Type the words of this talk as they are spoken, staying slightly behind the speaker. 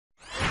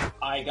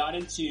I got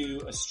into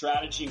a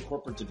strategy and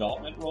corporate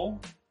development role.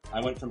 I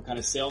went from kind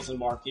of sales and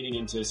marketing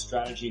into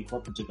strategy and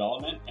corporate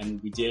development. And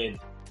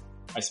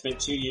I spent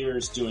 2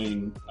 years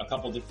doing a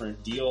couple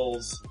different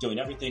deals, doing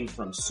everything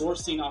from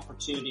sourcing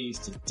opportunities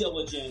to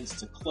diligence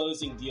to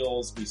closing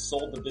deals. We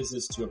sold the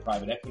business to a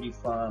private equity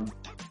firm.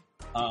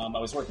 I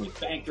was working with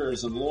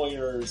bankers and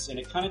lawyers, and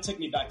it kind of took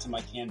me back to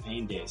my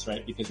campaign days,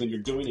 right? Because when you're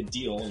doing a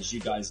deal, as you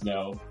guys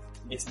know,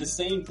 it's the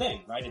same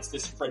thing, right? It's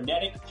this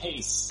frenetic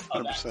pace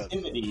of 100%.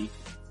 Activity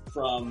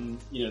from,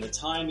 the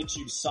time that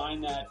you sign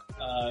that,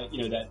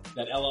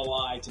 that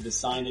LOI to the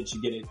sign that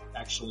you get it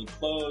actually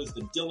closed.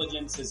 The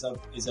diligence is a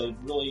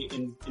really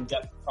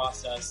in-depth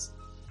process,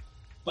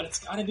 but it's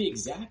got to be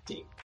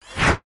exacting.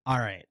 All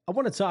right. I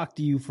want to talk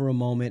to you for a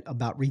moment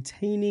about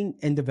retaining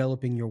and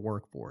developing your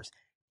workforce.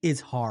 It's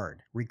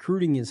hard.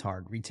 Recruiting is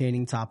hard.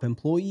 Retaining top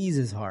employees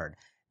is hard.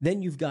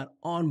 Then you've got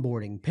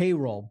onboarding,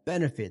 payroll,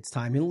 benefits,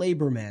 time and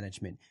labor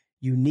management.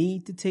 You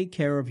need to take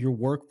care of your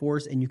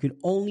workforce, and you can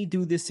only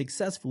do this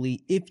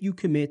successfully if you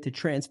commit to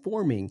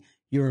transforming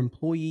your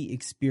employee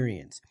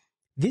experience.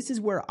 This is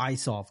where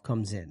iSolve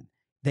comes in.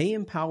 They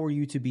empower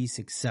you to be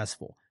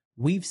successful.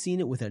 We've seen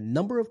it with a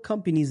number of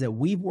companies that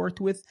we've worked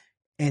with,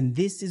 and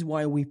this is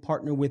why we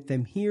partner with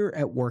them here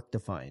at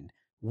WorkDefined.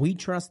 We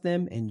trust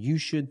them, and you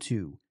should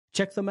too.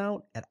 Check them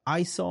out at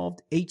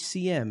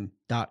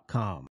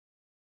isolvedhcm.com.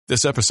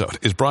 This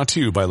episode is brought to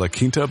you by La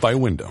Quinta by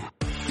Wyndham.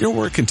 Your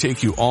work can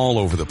take you all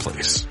over the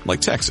place,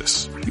 like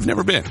Texas. You've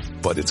never been,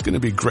 but it's going to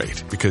be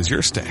great because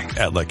you're staying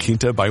at La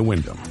Quinta by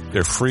Wyndham.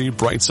 Their free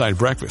Bright Side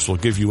breakfast will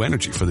give you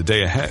energy for the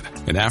day ahead.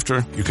 And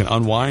after, you can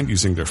unwind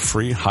using their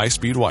free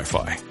high-speed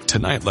Wi-Fi.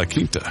 Tonight, La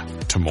Quinta.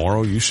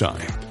 Tomorrow, you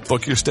shine.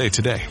 Book your stay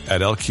today at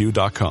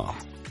lq.com.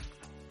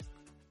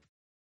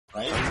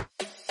 Right?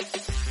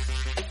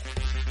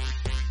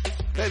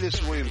 Hey, this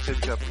is William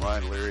Tidcup and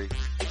Ryan Leary.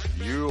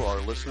 You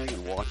are listening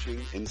and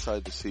watching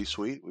Inside the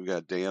C-Suite. We've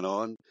got Dan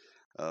on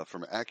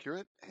from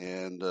Accurate,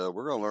 and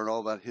we're going to learn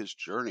all about his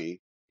journey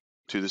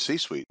to the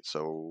C-Suite.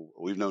 So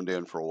we've known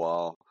Dan for a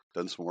while,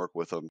 done some work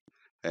with him,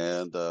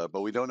 and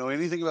but we don't know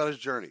anything about his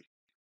journey.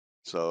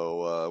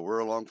 So we're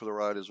along for the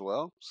ride as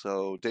well.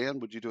 So Dan,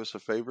 would you do us a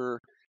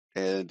favor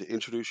and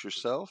introduce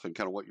yourself and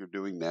kind of what you're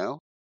doing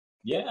now?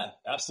 Yeah,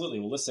 absolutely.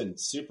 Well, listen,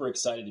 super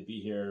excited to be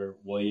here,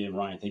 William,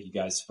 Ryan. Thank you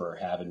guys for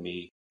having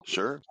me.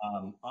 Sure.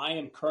 I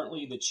am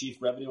currently the Chief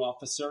Revenue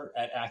Officer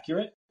at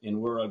Accurate, and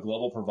we're a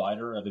global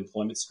provider of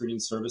employment screening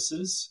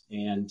services.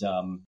 And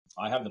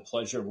I have the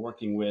pleasure of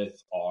working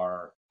with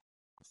our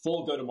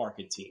full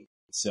go-to-market team.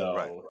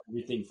 So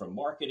Everything from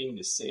marketing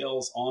to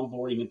sales,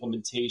 onboarding,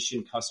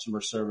 implementation,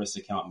 customer service,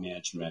 account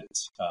management,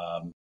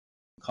 a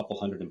couple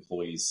hundred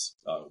employees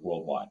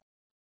worldwide.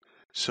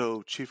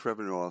 So Chief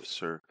Revenue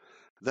Officer,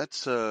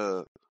 that's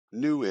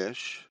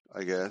newish,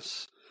 I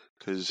guess,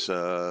 because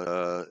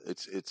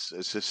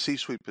it's a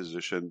C-suite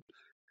position,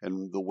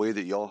 and the way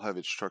that y'all have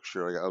it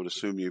structured, I would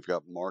assume you've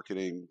got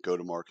marketing,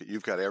 go-to-market,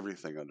 you've got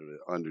everything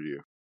under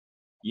you.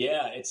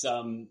 Yeah, it's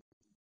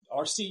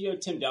our CEO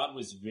Tim Dowd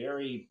was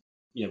very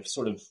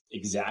sort of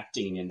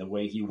exacting in the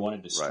way he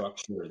wanted to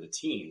structure the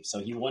team. So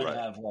he wanted to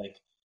have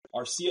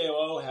our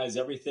COO has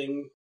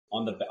everything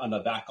on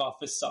the back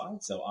office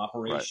side, so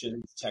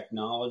operations,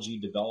 technology,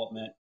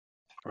 development.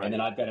 And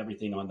then I've got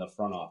everything on the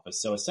front office.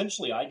 So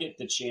essentially, I get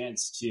the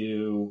chance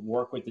to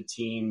work with the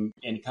team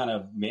and kind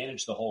of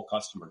manage the whole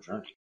customer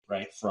journey,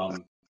 right?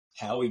 From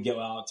how we go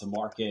out to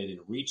market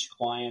and reach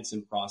clients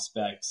and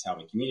prospects, how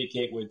we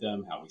communicate with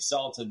them, how we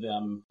sell to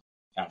them,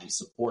 how we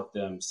support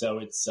them. So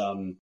it's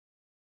been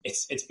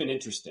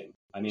interesting.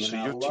 I mean,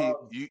 so your team,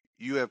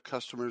 you have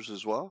customers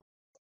as well?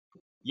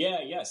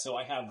 Yeah. So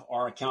I have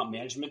our account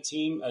management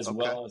team as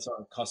well as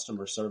our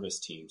customer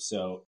service team.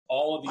 So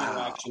all of the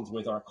interactions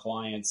with our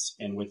clients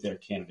and with their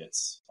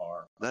candidates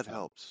are. That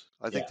helps.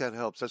 I think that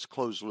helps. That's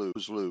closed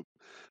loop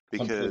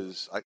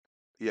because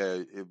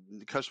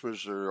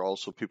customers are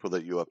also people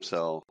that you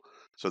upsell.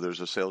 So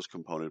there's a sales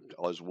component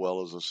as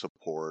well as a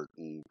support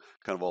and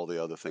kind of all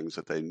the other things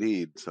that they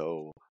need.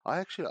 So I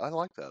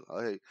like that.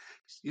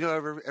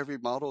 Every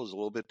model is a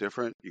little bit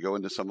different. You go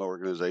into some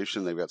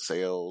organization, they've got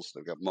sales,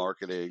 they've got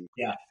marketing.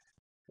 Yeah.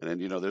 And then,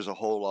 there's a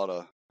whole lot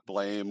of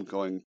blame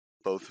going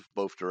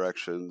both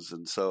directions.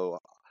 And so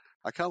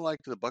I kind of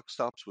like the buck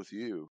stops with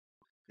you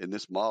in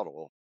this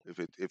model.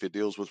 If it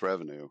deals with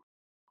revenue,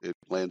 it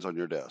lands on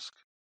your desk.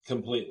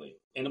 Completely.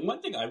 And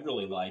one thing I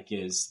really like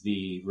is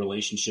the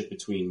relationship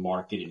between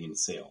marketing and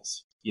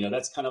sales.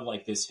 That's kind of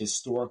like this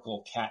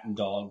historical cat and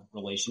dog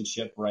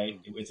relationship, right,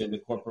 within the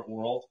corporate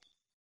world.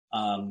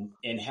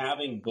 And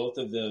having both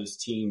of those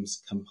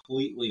teams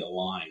completely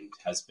aligned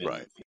has been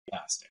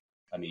fantastic.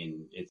 I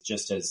mean, it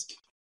just has,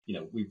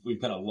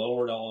 we've kind of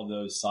lowered all of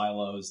those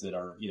silos that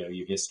are,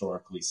 you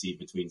historically see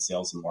between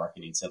sales and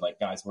marketing. Said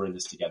guys, we're in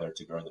this together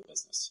to grow the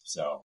business.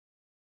 So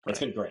it's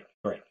been great.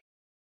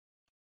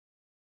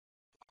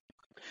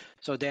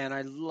 So Dan,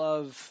 I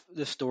love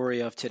the story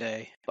of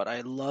today, but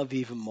I love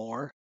even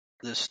more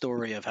the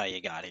story of how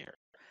you got here.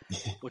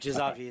 which is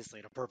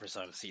obviously the purpose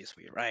of the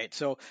C-suite, right?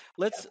 So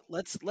let's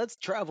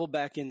travel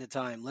back into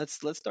time. Let's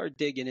start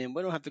digging in.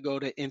 We don't have to go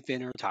to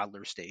infant or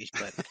toddler stage,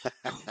 but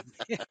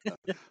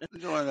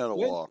You learn how to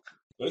when, walk.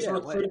 Those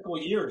were critical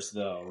years,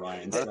 though,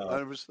 Ryan. So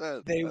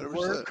 100%. they 100%.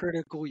 were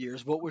critical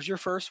years. What was your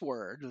first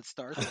word? Let's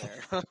start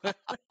there.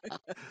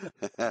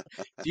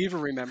 Do you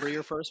even remember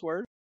your first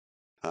word?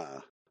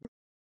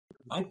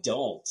 I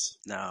don't.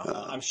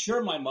 No. I'm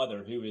sure my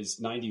mother, who is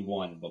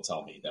 91, will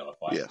tell me, though, if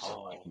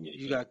I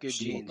communicate. You got good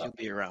She genes. will You'll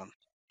be around.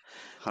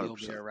 100%. You'll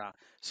be around.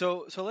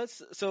 So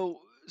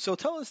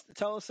tell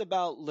us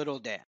about Little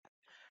Dan.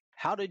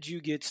 How did you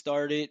get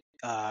started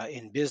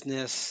in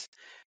business?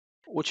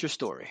 What's your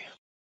story?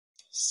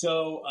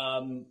 So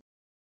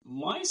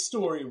my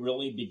story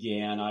really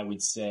began, I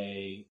would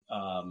say,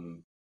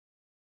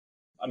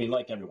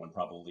 like everyone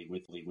probably,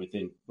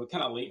 within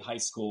kind of late high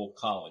school,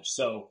 college.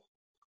 So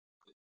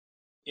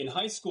in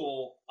high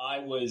school, I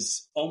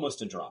was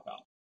almost a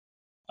dropout.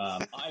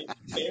 I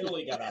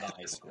barely got out of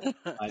high school.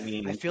 I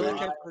feel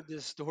like I've heard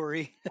this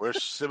story. We're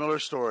similar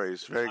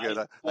stories. Very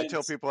good. I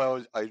tell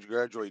people I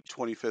graduated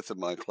 25th in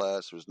my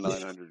class. There was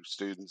 900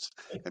 students.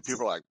 And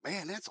people are like,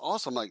 man, that's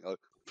awesome. Like,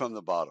 from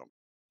the bottom.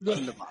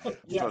 From the bottom.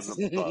 Yes. From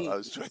the bottom. I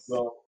was trying.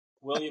 Well,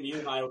 William, you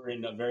and I were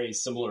in a very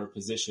similar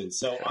position.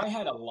 So I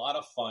had a lot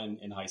of fun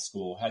in high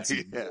school, had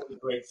some really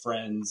great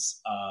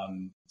friends,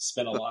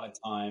 spent a lot of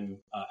time,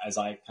 as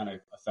I kind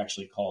of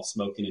affectionately call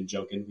smoking and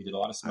joking. We did a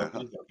lot of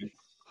smoking and joking.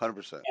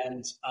 100%.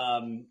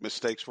 And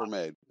mistakes were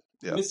made.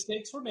 Yeah.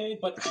 Mistakes were made,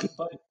 but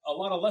a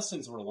lot of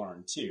lessons were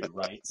learned too,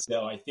 right?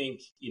 So I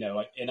think,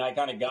 and I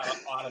kind of got a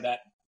lot of that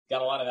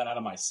out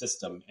of my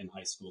system in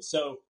high school.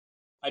 So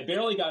I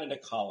barely got into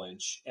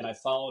college, and I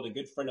followed a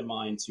good friend of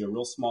mine to a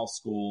real small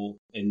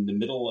school in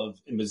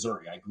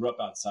Missouri. I grew up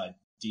outside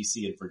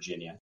DC and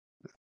Virginia.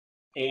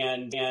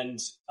 And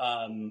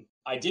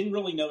I didn't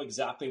really know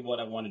exactly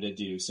what I wanted to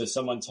do. So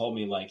someone told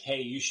me, like,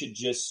 hey, you should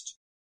you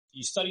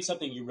study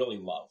something you really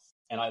love.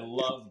 And I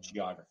love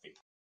geography.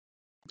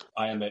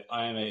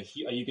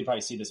 You can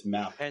probably see this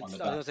map on the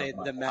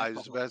back. I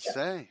was about to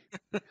say.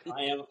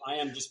 I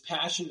am just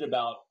passionate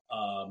about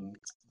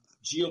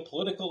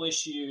geopolitical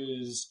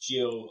issues,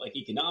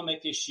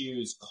 economic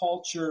issues,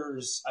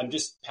 cultures. I'm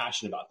just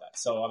passionate about that.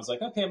 So I was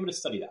like, okay, I'm going to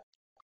study that.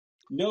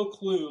 No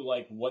clue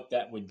what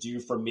that would do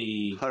for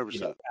me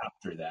 100%.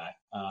 After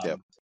that.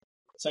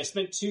 So I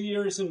spent 2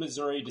 years in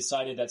Missouri,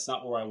 decided that's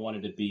not where I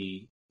wanted to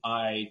be.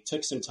 I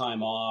took some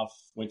time off,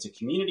 went to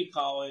community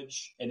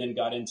college, and then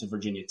got into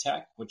Virginia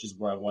Tech, which is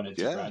where I wanted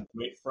to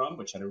graduate from,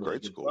 which had a really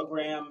good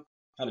program,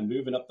 kind of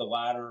moving up the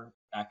ladder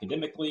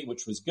academically,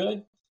 which was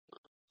good.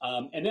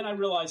 And then I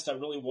realized I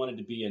really wanted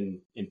to be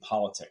in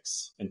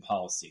politics and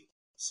policy.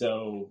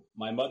 So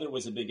my mother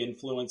was a big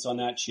influence on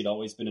that. She'd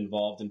always been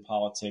involved in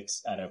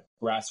politics at a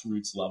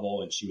grassroots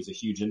level, and she was a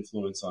huge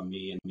influence on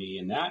me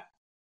in that.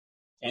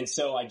 And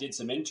so I did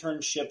some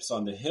internships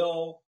on the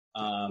Hill.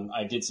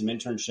 I did some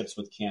internships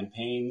with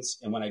campaigns.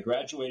 And when I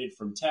graduated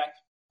from tech,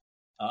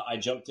 I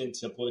jumped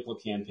into political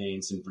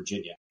campaigns in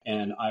Virginia.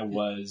 And I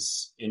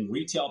was in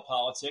retail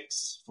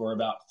politics for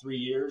about 3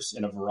 years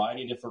in a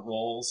variety of different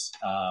roles.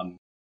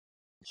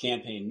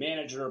 Campaign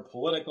manager,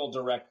 political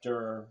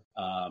director,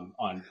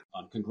 on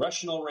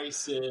congressional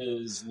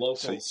races,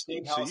 local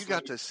state house. So you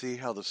got to see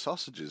how the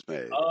sausage is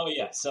made. Oh,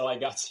 yeah. So I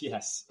got to,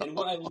 yes. And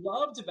what I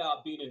loved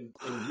about being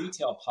in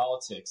retail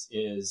politics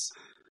is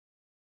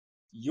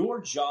your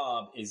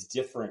job is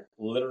different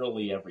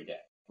literally every day,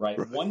 right?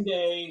 One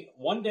day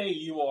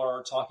you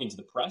are talking to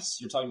the press.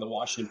 You're talking to the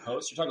Washington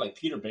Post. You're talking like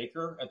Peter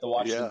Baker at the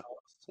Washington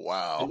Post.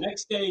 Wow. The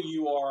next day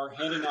you are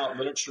handing out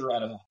literature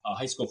at a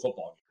high school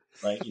football game.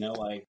 Right,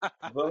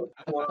 vote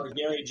for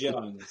Gary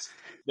Jones.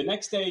 The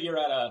next day, you're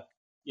at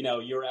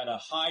a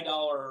high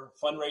dollar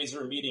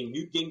fundraiser meeting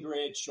Newt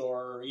Gingrich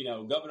or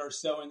Governor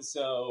so and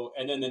so,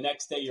 and then the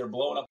next day you're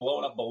blowing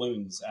up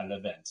balloons at an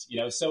event.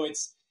 So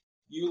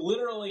you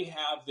literally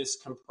have this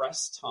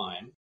compressed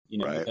time.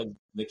 Because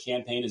the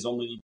campaign is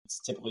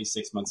typically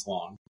 6 months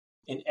long,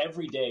 and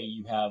every day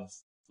you have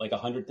like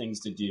 100 things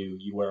to do.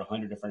 You wear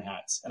 100 different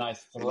hats, and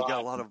you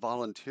got a lot of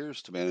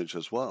volunteers to manage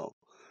as well.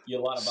 You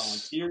have a lot of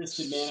volunteers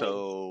to manage.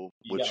 So,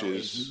 which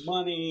is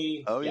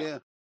money. Oh yeah.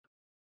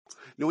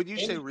 Now, when you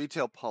say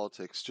retail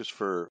politics, just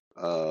for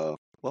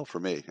for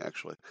me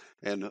actually,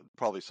 and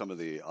probably some of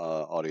the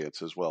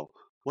audience as well,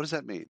 what does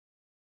that mean?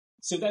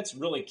 So that's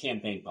really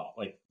campaign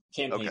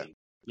campaigning. Okay.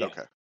 Yeah.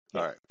 Okay.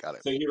 All right. Got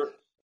it.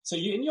 So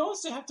you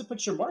also have to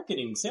put your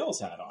marketing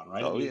sales hat on,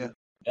 right? Oh yeah.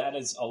 That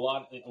is a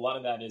lot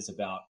of that is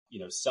about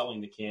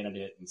selling the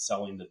candidate and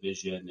selling the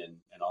vision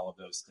and all of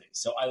those things.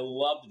 So I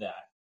loved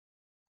that.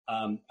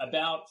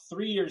 About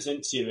 3 years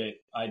into it,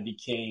 I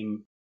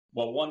became,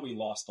 we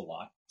lost a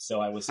lot.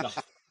 So I was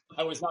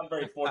not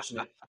very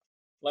fortunate.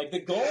 Like the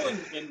goal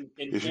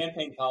in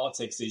campaign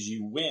politics is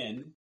you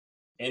win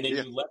and then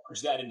you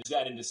leverage that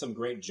into some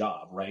great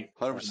job, right?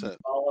 100%.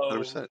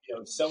 100%.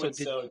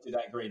 So-and-so did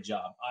that great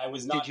job. I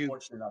was not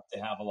fortunate enough to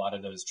have a lot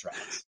of those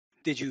tracks.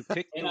 Did you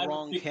pick the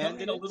wrong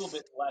candidate? A little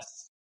bit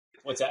less.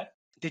 What's that?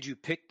 Did you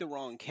pick the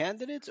wrong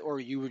candidates, or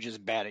you were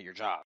just bad at your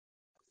job?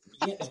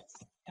 Yeah.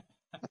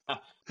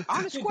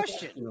 Honest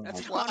question.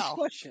 That's an honest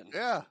question.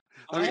 Yeah.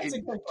 That's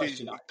a great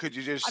question. Could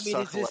you just I mean,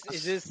 suck less?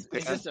 is this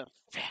a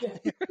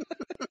failure?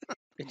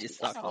 It just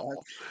suck less.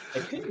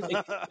 It could be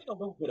a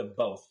little bit of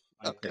both,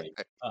 I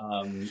think.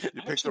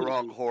 You picked the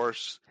wrong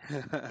horse,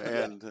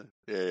 and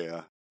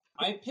yeah.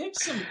 I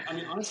picked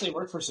honestly, I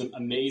worked for some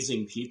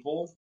amazing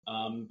people.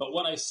 But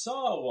what I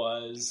saw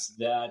was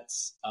that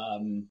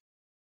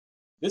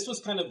this was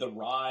kind of the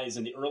rise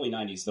in the early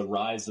 90s, the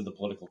rise of the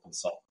political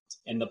consultant.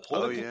 And the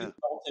political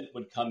consultant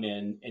would come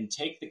in and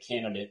take the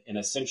candidate and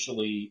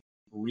essentially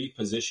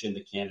reposition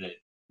the candidate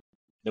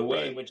the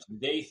way in which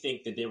they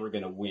think that they were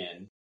going to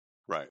win.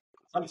 Right.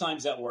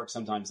 Sometimes that worked,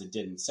 sometimes it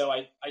didn't. So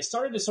I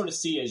started to sort of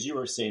see, as you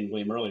were saying,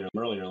 William,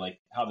 earlier, like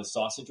how the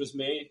sausage was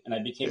made. And I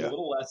became a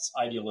little less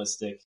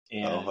idealistic.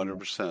 And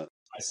 100%.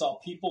 I saw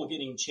people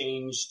getting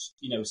changed,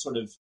 sort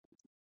of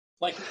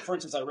like, for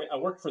instance, I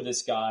worked for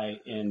this guy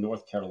in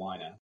North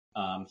Carolina.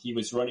 He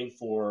was running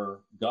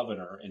for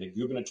governor in a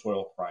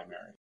gubernatorial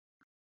primary.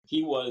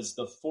 He was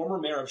the former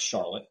mayor of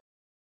Charlotte,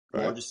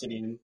 largest city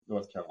in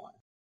North Carolina.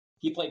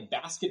 He played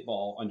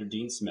basketball under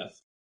Dean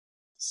Smith.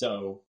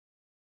 So,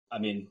 I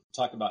mean,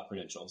 talk about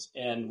credentials.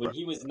 And when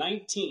he was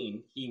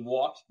 19, he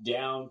walked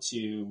down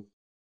to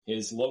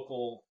his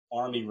local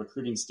Army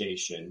recruiting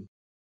station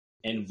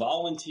and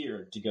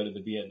volunteered to go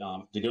to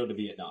Vietnam.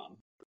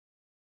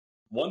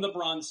 Won the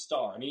Bronze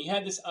Star. I mean, he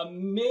had this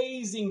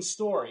amazing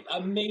story,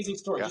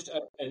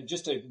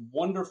 just a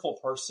wonderful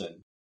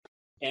person.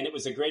 And it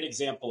was a great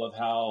example of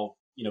how,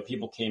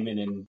 people came in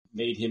and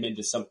made him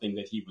into something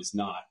that he was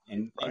not,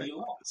 and he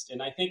lost.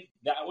 And I think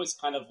that was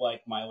kind of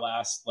like my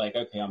last,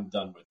 okay, I'm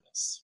done with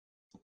this.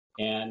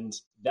 And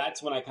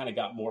that's when I kind of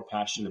got more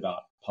passionate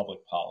about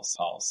public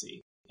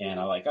policy. And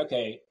I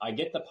I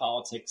get the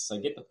politics, I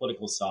get the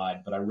political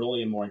side, but I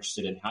really am more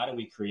interested in how do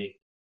we create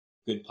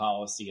good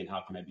policy and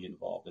how can I be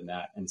involved in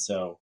that? And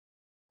so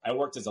I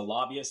worked as a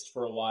lobbyist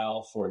for a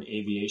while for an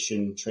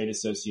aviation trade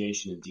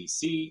association in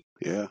DC.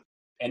 Yeah.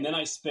 And then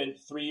I spent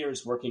 3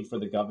 years working for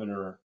the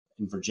governor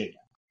in Virginia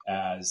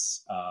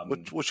as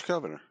which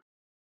governor?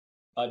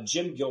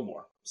 Jim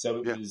Gilmore.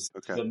 So it was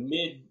the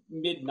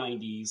mid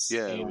 90s.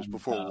 Yeah, it was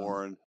before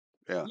Warren.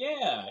 Yeah.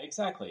 Yeah,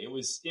 exactly. It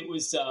was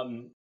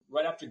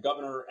right after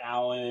Governor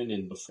Allen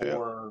and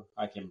before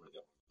I can't remember the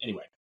other.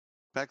 Anyway.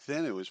 Back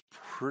then,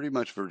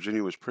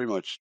 Virginia was pretty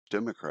much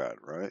Democrat,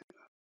 right?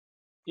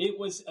 It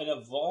was kind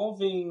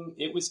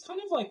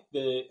of like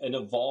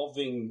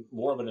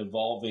more of an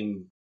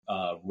evolving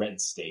red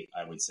state,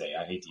 I would say.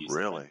 I hate to use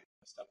that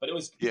stuff, but it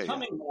was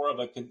becoming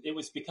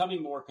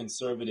becoming more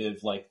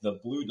conservative. Like the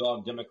Blue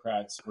Dog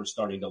Democrats were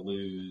starting to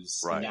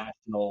lose. Right. The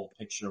national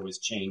picture was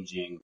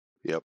changing.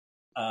 Yep.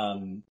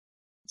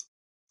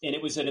 And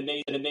it was an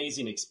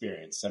amazing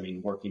experience. I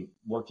mean,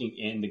 working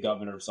in the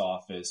governor's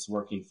office,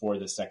 working for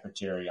the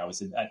secretary.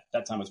 At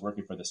that time I was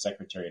working for the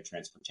Secretary of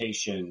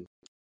Transportation.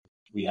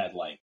 We had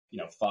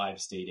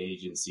 5 state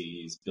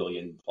agencies, $1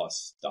 billion+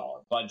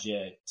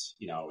 budget.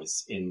 I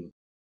was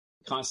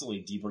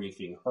constantly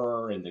debriefing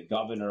her and the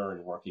governor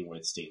and working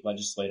with state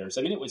legislators.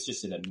 I mean, it was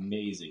just an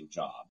amazing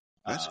job.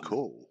 That's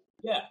cool.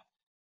 Yeah.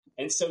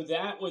 And so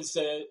that was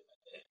a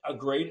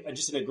great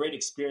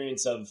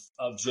experience of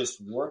just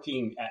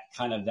working at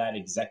kind of that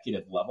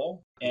executive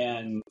level.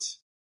 And,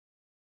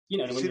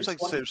 it seems like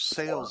there's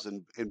sales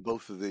in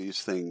both of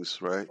these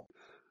things, right?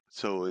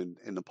 So in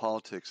the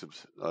politics of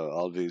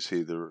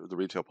obviously the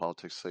retail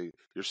politics, say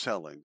you're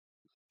selling,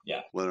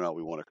 whether or not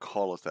we want to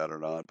call it that or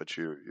not, but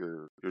you're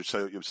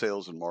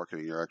sales and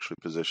marketing, you're actually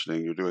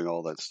positioning, you're doing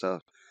all that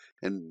stuff.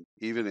 And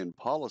even in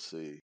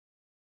policy,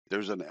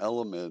 there's an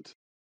element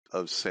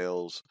of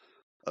sales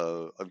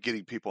of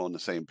getting people on the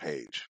same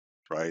page,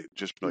 right?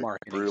 Just like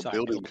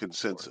building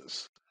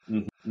consensus.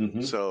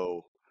 Mm-hmm.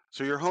 So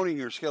you're honing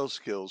your sales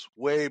skills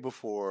way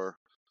before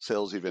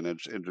sales even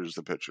enters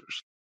the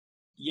pictures.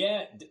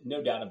 Yeah,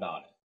 no doubt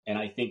about it. And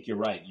I think you're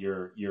right.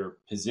 You're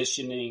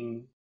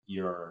positioning,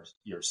 you're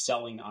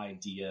selling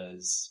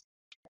ideas.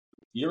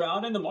 You're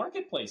out in the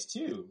marketplace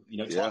too,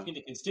 talking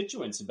to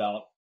constituents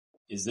about,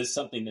 is this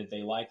something that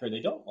they like or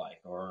they don't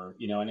like? Or,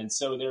 and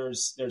so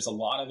there's a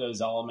lot of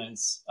those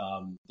elements.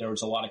 There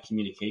was a lot of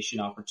communication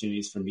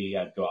opportunities for me.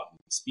 I'd go out and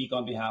speak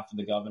on behalf of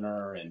the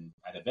governor and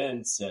at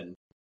events, and,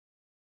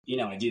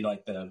 I do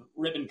the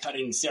ribbon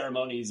cutting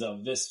ceremonies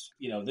of this,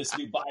 this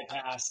new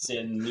bypass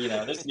and,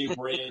 this new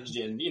bridge.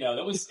 And,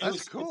 it was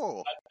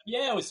cool.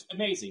 It was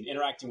amazing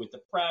interacting with the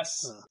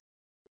press.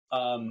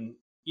 When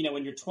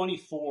you're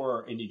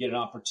 24 and you get an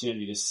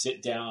opportunity to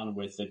sit down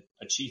with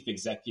a chief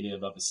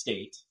executive of a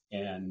state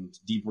and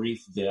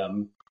debrief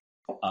them,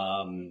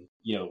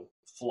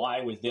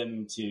 fly with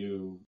them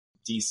to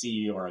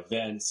DC or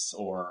events,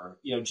 or,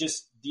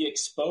 just the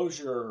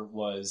exposure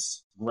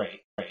was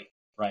great, right?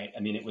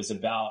 I mean, it was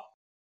about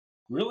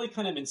really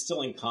kind of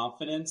instilling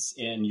confidence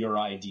in your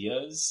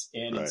ideas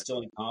and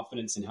instilling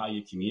confidence in how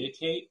you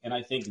communicate. And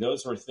I think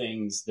those were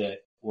things that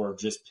were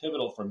just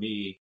pivotal for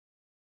me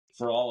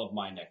for all of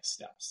my next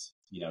steps,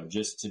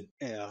 just to,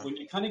 when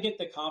you kind of get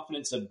the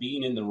confidence of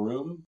being in the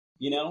room,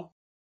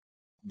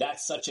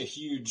 that's such a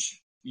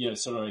huge,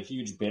 sort of a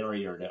huge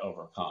barrier to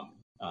overcome.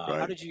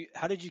 How did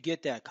you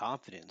get that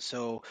confidence?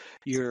 So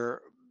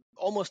you're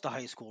almost a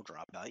high school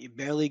dropout. You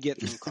barely get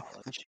through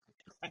college.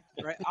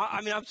 Right.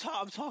 I mean, I'm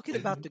talking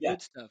about the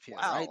good stuff here,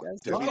 wow. right?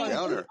 Debbie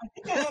Downer. I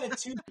think I had a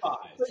 2.5.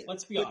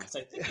 Let's be honest.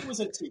 I think it was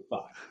a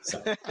 2.5.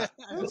 So that's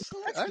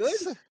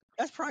good.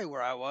 That's probably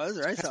where I was,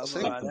 right?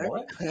 Something around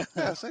there.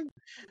 Yeah, same.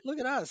 Look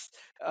at us.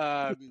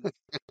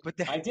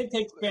 But I did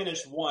take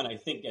Spanish 1, I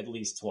think, at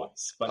least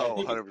twice. But I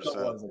think 100%. it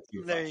still was a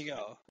 2.5. There you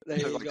go. There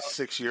It took you like go.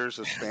 6 years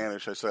of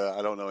Spanish. I said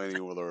I don't know any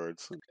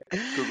words.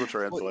 Google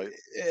Translate. Well,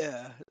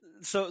 yeah.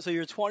 So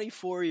you're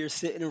 24. You're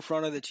sitting in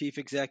front of the chief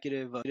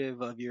executive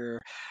of your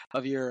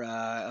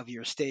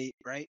state,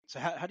 right? So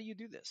how do you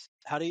do this?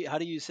 How do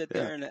you sit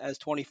there and as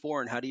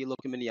 24, and how do you look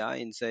him in the eye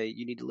and say,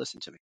 you need to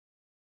listen to me?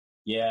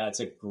 Yeah, it's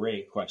a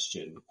great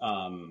question.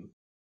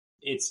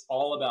 It's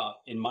all about,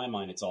 in my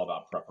mind, it's all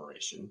about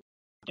preparation,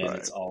 and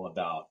it's all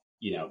about,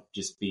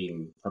 just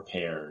being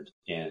prepared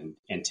and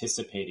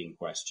anticipating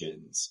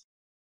questions.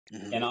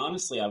 Mm-hmm. And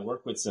honestly, I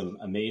work with some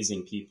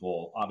amazing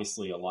people,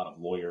 obviously a lot of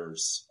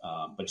lawyers,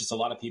 but just a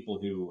lot of people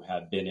who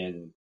have been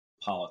in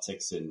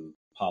politics and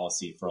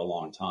policy for a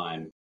long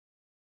time.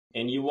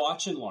 And you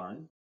watch and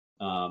learn.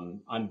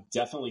 I'm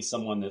definitely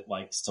someone that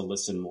likes to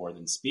listen more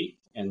than speak.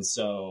 And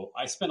so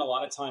I spent a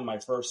lot of time my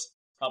first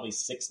probably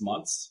 6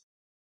 months,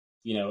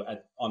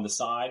 on the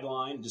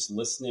sideline, just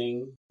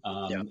listening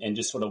and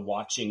just sort of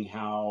watching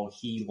how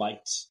he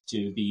liked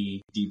to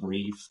be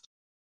debriefed.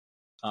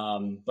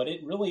 But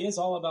it really is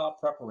all about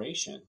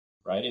preparation,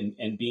 right?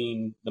 And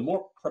being, the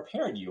more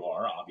prepared you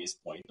are, obvious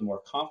point, the more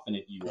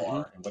confident you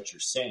are in what you're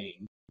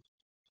saying.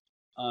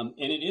 And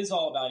it is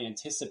all about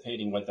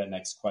anticipating what that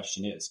next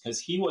question is, because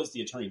he was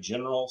the attorney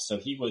general. So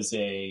he was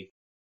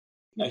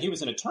he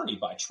was an attorney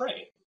by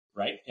trade,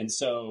 right? And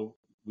so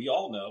we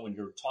all know when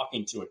you're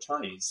talking to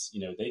attorneys,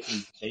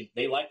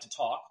 they like to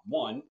talk,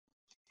 one,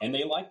 and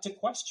they like to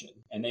question,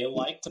 and they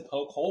like to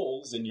poke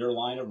holes in your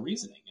line of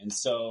reasoning. And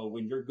so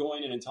when you're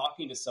going in and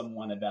talking to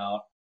someone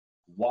about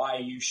why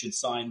you should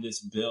sign this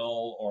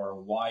bill or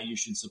why you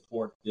should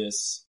support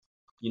this,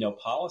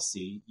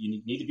 policy,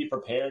 you need to be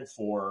prepared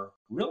for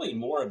really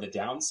more of the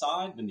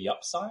downside than the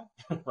upside,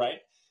 right?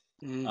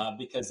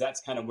 Because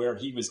that's kind of where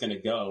he was going to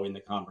go in the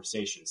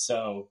conversation.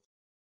 So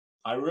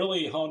I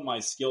really honed my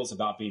skills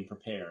about being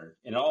prepared.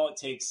 And all it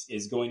takes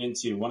is going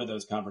into one of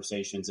those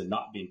conversations and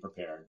not being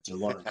prepared to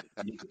learn that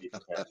you need to be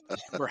prepared.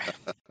 Right.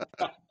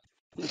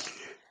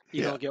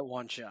 You don't get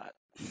one shot.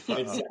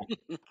 Exactly.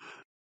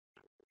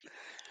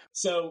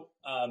 So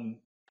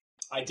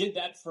I did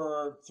that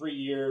for 3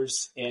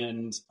 years,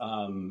 and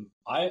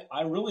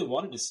I really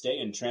wanted to stay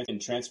in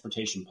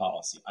transportation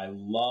policy. I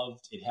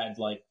loved it. Had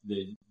like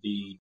the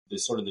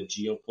sort of the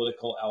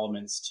geopolitical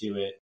elements to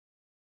it.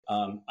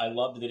 I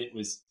loved that it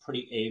was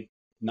pretty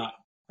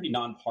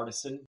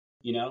nonpartisan,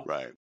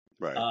 Right.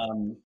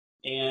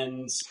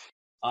 And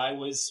I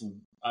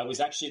was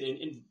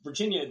actually in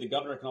Virginia. The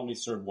governor can only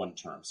serve one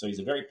term, so he's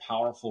a very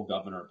powerful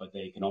governor, but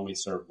they can only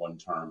serve one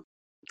term.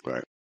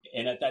 Right.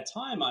 And at that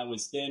time, I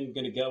was then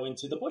going to go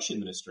into the Bush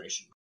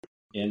administration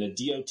in a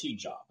DOT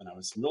job, and I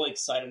was really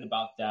excited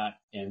about that.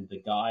 And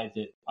the guy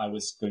that I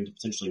was going to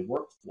potentially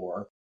work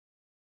for,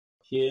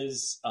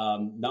 his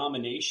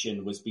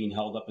nomination was being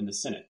held up in the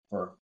Senate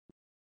for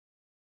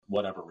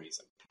whatever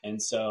reason. And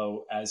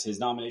so as his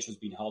nomination was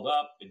being held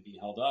up,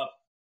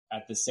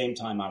 at the same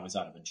time I was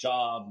out of a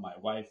job. My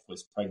wife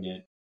was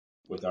pregnant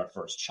with our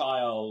first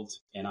child,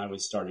 and I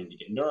was starting to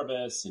get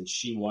nervous, and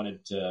she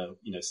wanted to,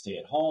 stay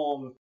at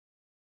home.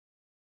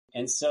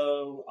 And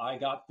so I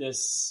got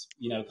this,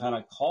 kind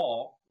of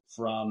call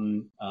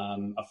from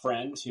a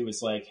friend who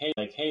was like,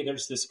 hey,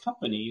 there's this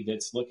company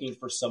that's looking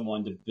for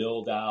someone to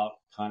build out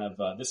kind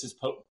of, this is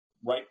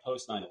right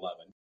post 9/11.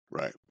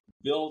 Right.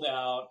 Build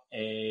out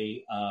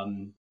a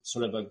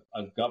sort of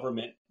a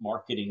government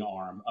marketing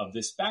arm of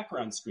this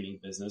background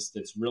screening business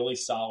that's really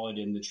solid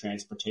in the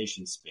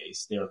transportation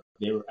space. They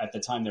were at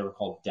the time they were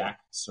called DAC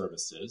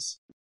services.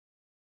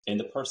 And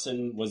the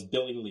person was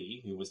Billy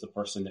Lee, who was the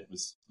person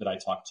that I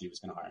talked to was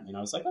going to hire me. And I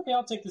was like, okay,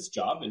 I'll take this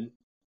job. And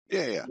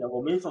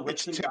we'll move from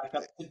Richmond back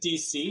up to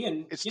DC.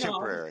 And it's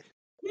temporary.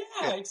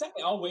 Yeah,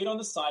 exactly. I'll wait on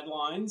the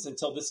sidelines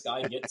until this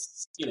guy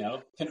gets,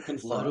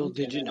 confirmed. Little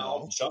did you know.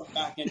 I'll jump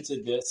back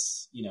into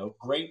this,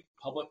 great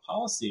public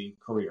policy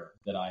career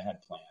that I had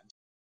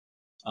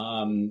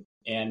planned.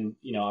 And,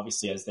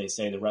 obviously, as they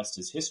say, the rest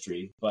is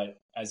history.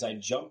 But as I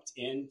jumped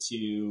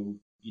into,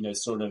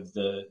 sort of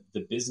the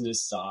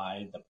business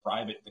side,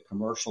 the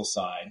commercial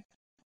side,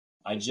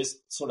 I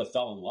just sort of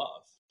fell in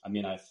love. I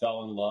mean, I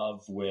fell in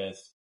love with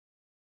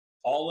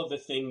all of the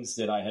things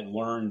that I had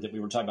learned that we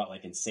were talking about,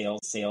 like in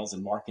sales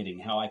and marketing,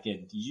 how I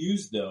could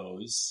use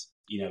those,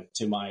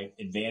 to my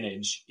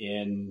advantage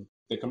in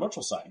the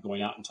commercial side,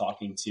 going out and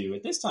talking to,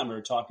 at this time, we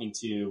were talking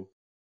to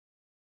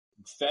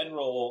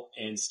federal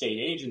and state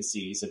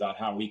agencies about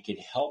how we could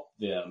help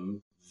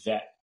them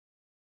vet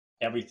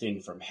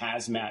everything from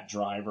hazmat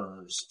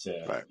drivers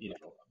to,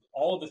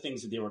 all of the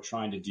things that they were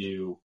trying to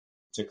do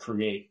to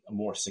create a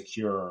more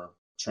secure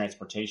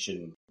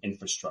transportation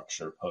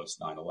infrastructure post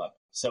 9/11.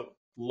 So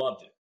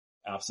loved it.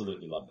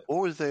 Absolutely loved it.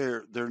 What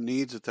were their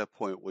needs at that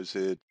point? What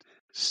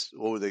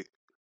were they?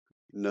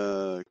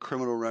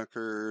 Criminal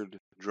record,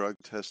 drug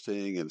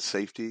testing, and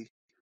safety?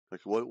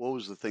 Like what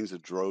was the things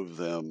that drove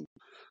them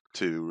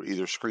to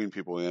either screen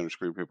people in or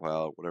screen people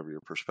out, whatever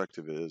your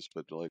perspective is,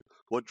 but like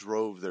what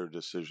drove their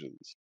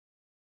decisions?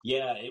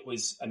 Yeah, it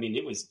was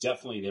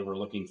definitely, they were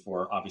looking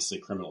for obviously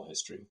criminal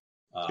history.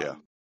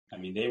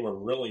 They were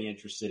really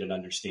interested in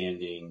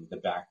understanding the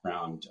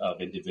background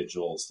of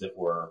individuals that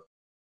were,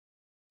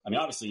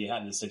 obviously you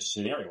had such a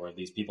scenario where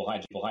these people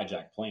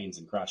hijacked planes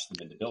and crashed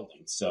them into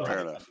buildings. So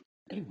fair enough.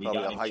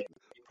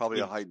 Probably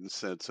a heightened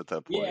sense at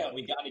that point. Yeah,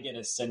 we got to get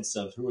a sense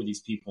of who are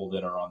these people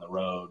that are on the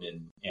road,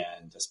 and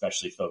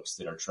especially folks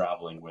that are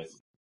traveling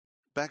with.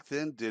 Back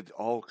then, did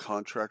all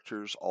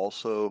contractors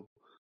also,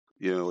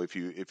 if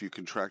you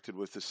contracted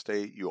with the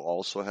state, you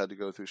also had to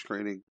go through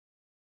screening?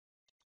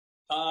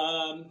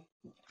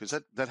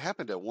 Because that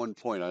happened at one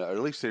point, or at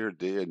least here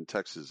in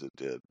Texas it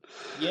did.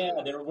 Yeah,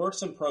 there were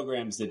some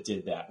programs that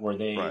did that where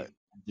they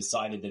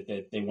decided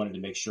that they wanted to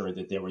make sure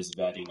that there was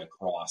vetting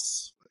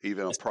across.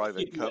 Even a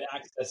private company.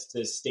 Access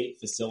to state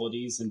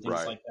facilities and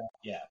things like that.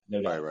 Yeah,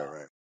 no doubt.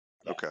 Right.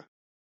 Yeah. Okay.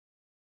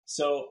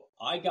 So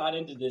I got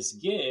into this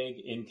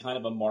gig in kind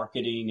of a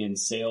marketing and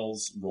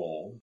sales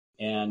role.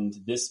 And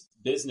this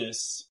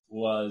business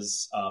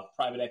was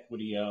private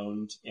equity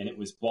owned, and it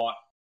was bought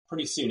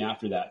pretty soon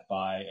after that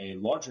by a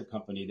larger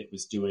company that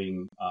was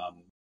doing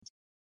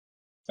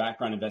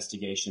background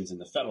investigations in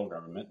the federal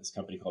government, this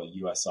company called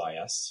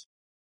USIS.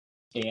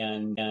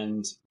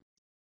 And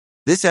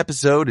This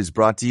episode is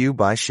brought to you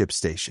by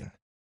ShipStation.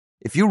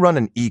 If you run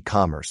an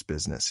e-commerce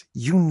business,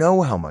 you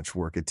know how much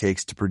work it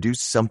takes to produce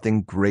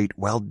something great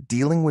while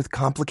dealing with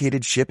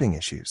complicated shipping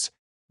issues.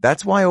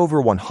 That's why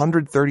over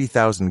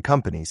 130,000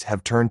 companies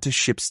have turned to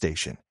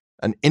ShipStation,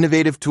 an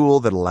innovative tool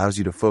that allows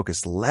you to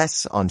focus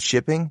less on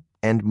shipping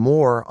and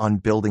more on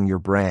building your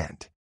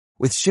brand.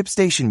 With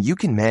ShipStation, you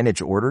can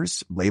manage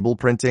orders, label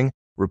printing,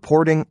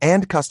 reporting,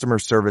 and customer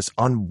service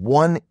on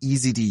one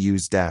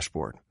easy-to-use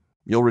dashboard.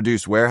 You'll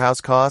reduce warehouse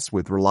costs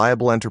with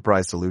reliable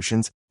enterprise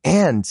solutions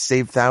and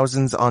save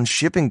thousands on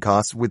shipping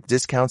costs with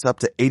discounts up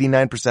to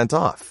 89%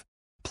 off.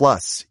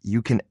 Plus,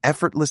 you can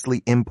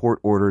effortlessly import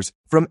orders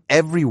from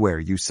everywhere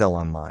you sell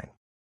online.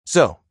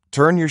 So,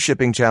 turn your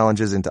shipping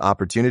challenges into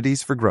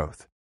opportunities for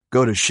growth.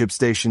 Go to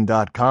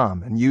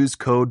ShipStation.com and use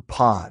code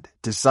POD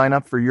to sign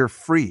up for your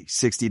free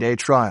 60-day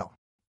trial.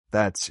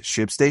 That's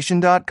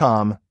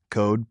ShipStation.com,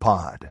 code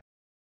POD.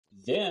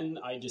 Then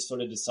I just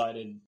sort of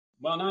decided,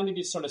 well, now I need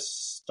to sort of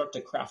start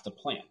to craft a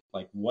plan.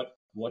 Like, what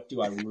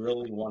do I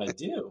really want to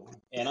do?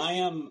 And I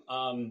am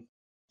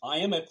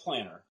a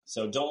planner.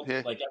 So don't,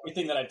 like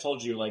everything that I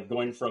told you, like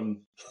going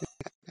from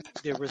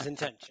there was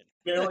intention.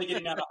 Barely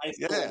getting out of high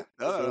school. Yeah,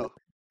 no.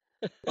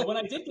 But when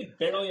I did get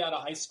barely out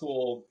of high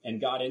school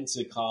and got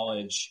into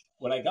college,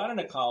 when I got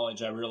into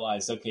college, I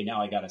realized, okay,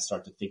 now I got to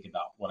start to think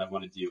about what I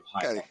want to do.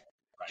 Right?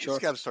 Sure. You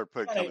got to start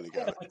coming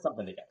together. Put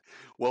something together.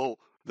 Well,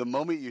 the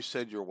moment you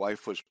said your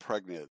wife was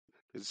pregnant,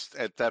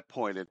 at that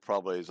point, it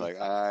probably is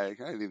like, I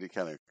need to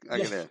kind of, I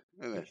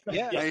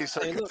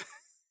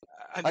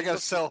got to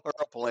sell her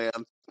a plan.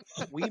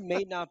 We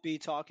may not be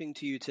talking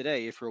to you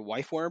today if your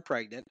wife weren't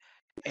pregnant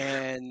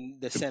and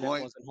the Senate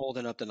wasn't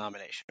holding up the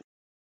nomination.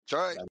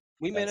 That's right.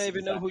 We may not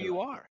even know who you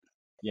are.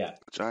 Yeah.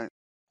 That's right.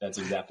 That's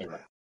exactly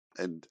right.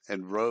 And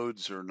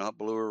roads are not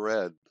blue or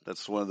red.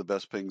 That's one of the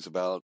best things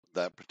about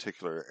that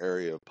particular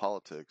area of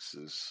politics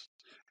is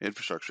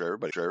infrastructure.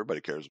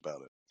 Everybody cares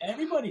about it.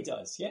 Everybody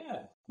does,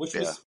 yeah. Which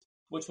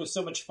was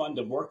so much fun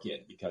to work in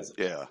because of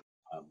it.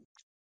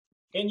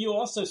 And you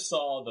also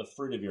saw the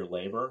fruit of your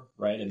labor,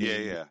 right? I mean,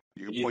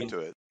 You can point to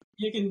it.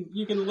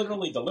 You can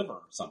literally deliver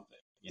something.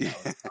 You know,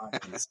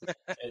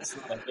 it's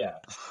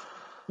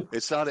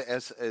not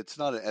It's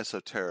not an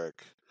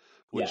esoteric,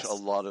 which a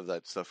lot of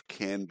that stuff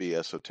can be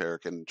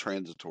esoteric and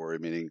transitory,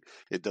 meaning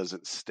it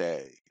doesn't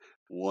stay.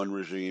 One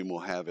regime will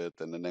have it,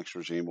 then the next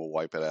regime will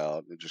wipe it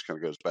out. It just kind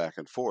of goes back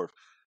and forth.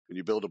 When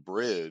you build a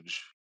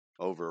bridge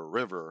over a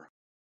river,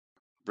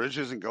 bridge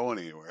isn't going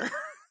anywhere.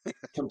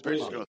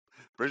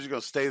 Bridge is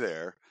going to stay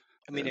there.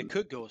 I mean, it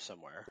could go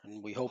somewhere,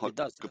 and we hope it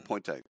does. Good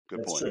point, Tank. Good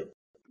That's point. True.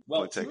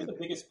 Well, two of the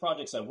biggest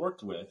projects I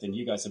worked with, and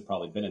you guys have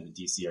probably been in the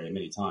D.C. area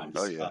many times,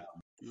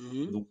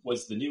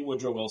 was the new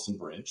Woodrow Wilson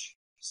Bridge.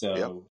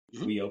 So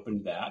we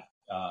opened that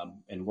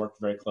and worked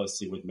very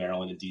closely with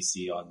Maryland and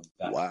D.C. on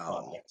that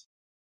project.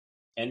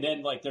 And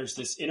then, there's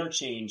this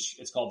interchange.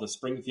 It's called the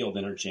Springfield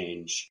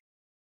Interchange,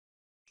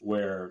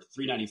 where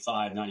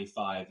 395,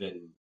 95,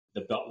 and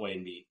the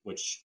Beltway meet,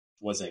 which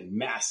was a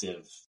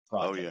massive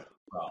project.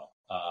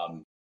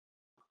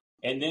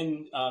 And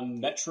then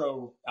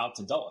Metro out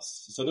to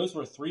Dulles. So those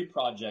were three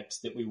projects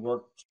that we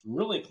worked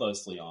really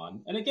closely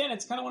on. And again,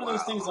 it's kind of one of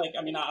those things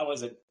I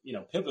wasn't,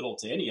 pivotal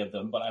to any of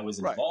them, but I was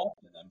involved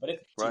in them. But to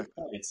your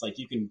point, it's like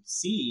you can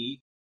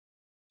see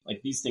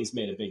like these things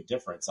made a big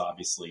difference,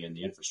 obviously, in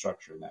the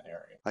infrastructure in that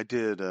area. I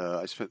did.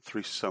 I spent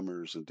 3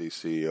 summers in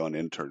D.C. on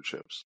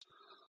internships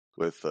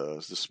with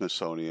the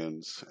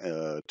Smithsonian's.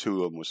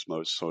 2 of them with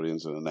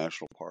Smithsonian's in a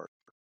national park.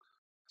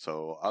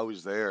 So I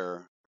was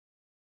there.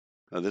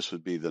 This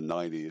would be the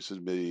 90s. This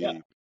would be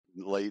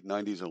late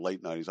 90s and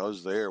late 90s. I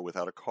was there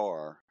without a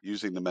car,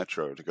 using the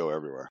metro to go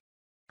everywhere.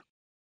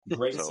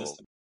 Great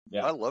system.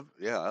 Yeah, I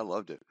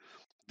loved it.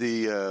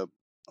 The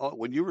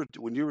when you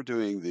were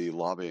doing the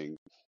lobbying,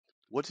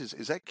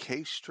 is that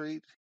K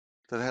Street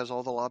that has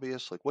all the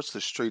lobbyists? Like, what's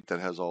the street that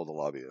has all the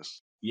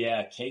lobbyists?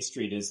 Yeah, K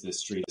Street is the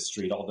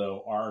street,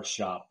 although our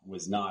shop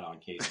was not on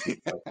K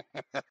Street.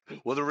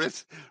 Well, the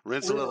rent's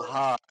a little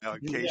high on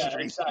K Yeah,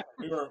 Street.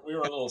 exactly. We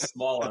were a little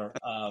smaller.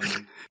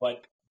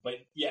 But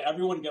yeah,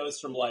 everyone goes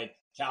from like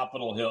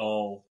Capitol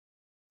Hill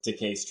to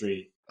K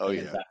Street. Oh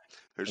yeah. Back.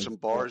 There's some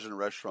bars and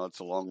restaurants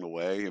along the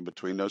way in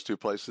between those 2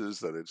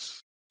 places that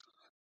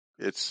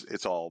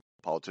it's all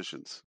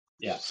politicians.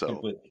 Yeah. So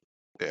completely.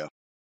 Yeah.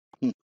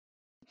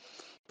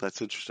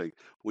 That's interesting.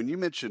 When you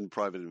mentioned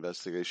private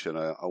investigation,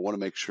 I want to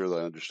make sure that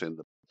I understand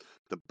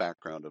the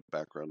background of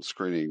background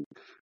screening.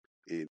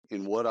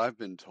 In what I've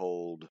been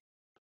told,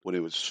 when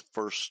it was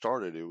first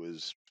started, it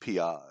was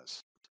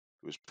PIs.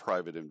 It was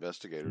private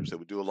investigators that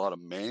would do a lot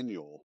of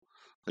manual.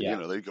 Yeah.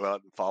 They'd go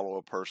out and follow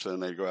a person.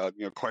 They'd go out,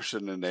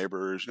 question the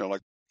neighbors,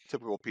 like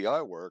typical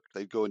PI work.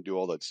 They'd go and do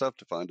all that stuff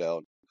to find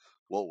out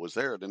what was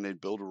there. Then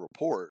they'd build a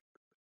report.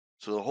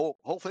 So the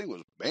whole thing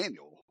was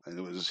manual, and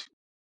it was,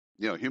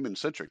 human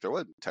centric. There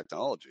wasn't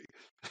technology.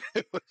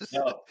 It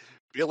was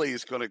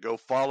Billy's going to go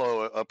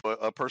follow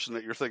a person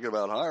that you're thinking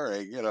about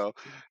hiring,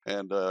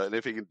 and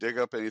if he can dig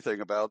up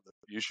anything about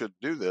you should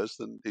do this,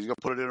 then he's going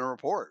to put it in a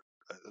report.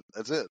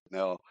 That's it.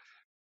 Now,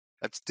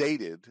 that's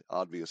dated,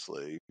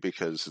 obviously,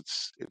 because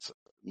it's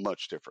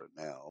much different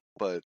now.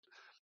 But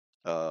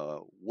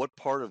what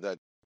part of that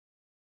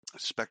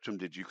spectrum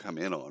did you come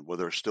in on? Were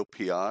there still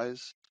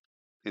PIs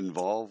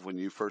involved when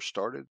you first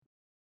started?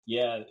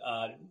 Yeah,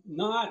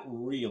 not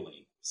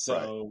really.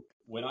 So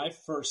when I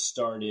first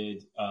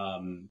started,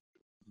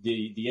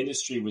 the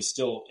industry was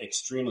still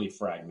extremely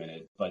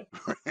fragmented, but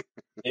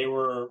they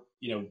were,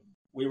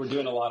 we were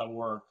doing a lot of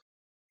work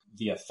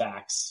via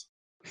fax,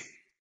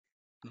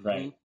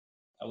 right?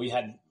 We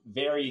had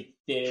very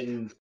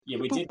thin,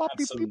 we did have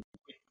some,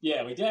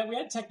 we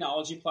had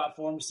technology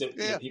platforms that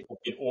people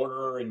could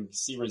order and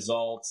see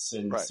results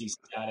and see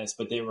status,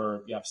 but they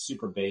were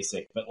super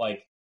basic. But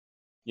like,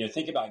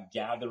 think about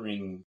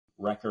gathering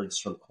records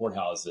from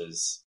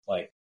courthouses,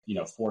 like,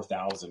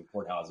 4,000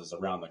 courthouses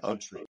around the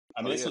country.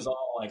 This was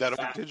all like that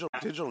are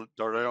digital,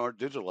 or they aren't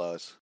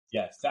digitalized.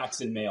 Yeah,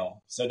 fax and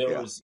mail. So there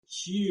was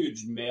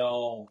huge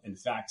mail and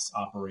fax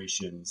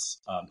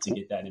operations to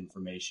get that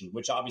information,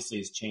 which obviously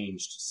has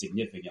changed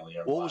significantly.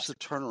 What was the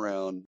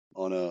turnaround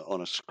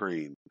on a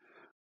screen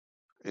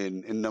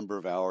in number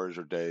of hours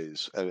or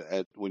days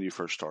at when you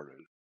first started?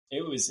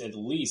 It was at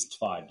least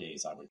 5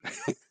 days, I would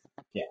think.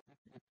 Yeah.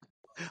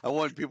 I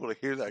wanted people to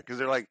hear that because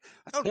they're like,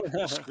 I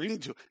don't screening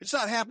to it's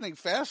not happening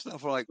fast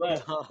enough. I'm like,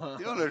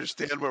 you don't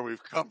understand where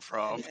we've come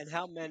from. And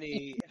how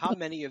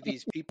many of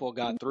these people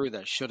got through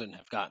that shouldn't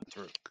have gotten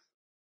through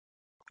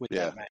with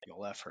that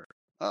manual effort?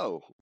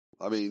 Oh,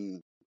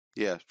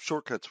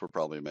 shortcuts were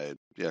probably made.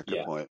 Yeah,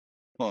 good point.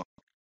 Huh.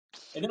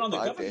 And then on the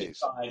government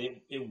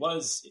side, it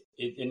was,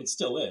 and it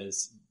still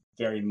is,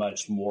 very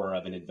much more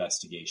of an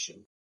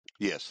investigation.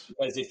 Yes.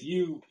 Because if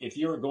you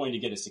were going to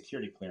get a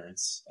security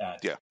clearance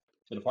at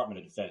the Department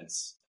of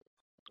Defense,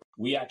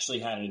 we actually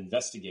had an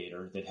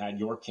investigator that had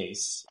your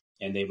case,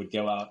 and they would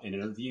go out and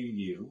interview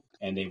you,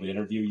 and they would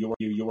interview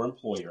your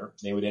employer.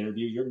 They would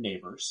interview your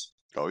neighbors.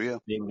 Oh, yeah.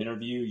 They would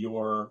interview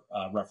your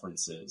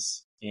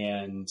references,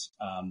 and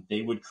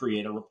they would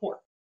create a report.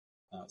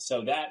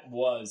 So that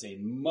was a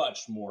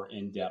much more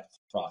in-depth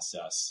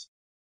process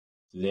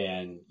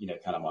than,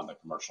 kind of on the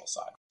commercial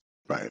side.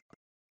 Right.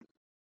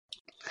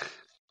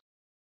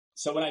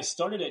 So when I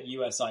started at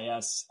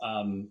USIS,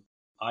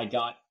 I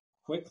got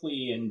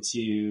quickly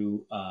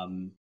into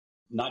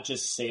not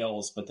just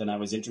sales, but then I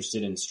was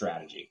interested in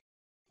strategy.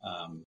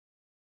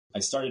 I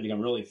started to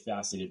become really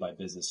fascinated by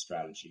business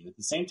strategy. And at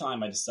the same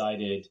time, I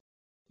decided,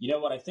 you know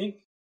what, I think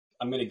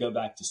I'm going to go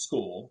back to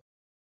school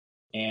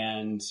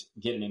and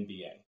get an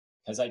MBA.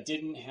 Because I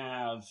didn't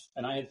have,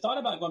 and I had thought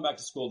about going back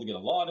to school to get a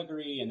law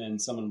degree. And then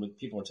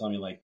people were telling me,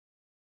 like,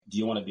 do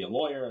you want to be a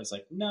lawyer? I was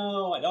like,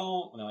 no, I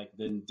don't. And they're like,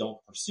 then don't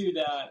pursue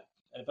that.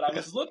 But I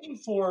was looking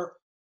for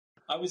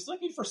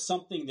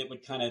something that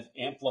would kind of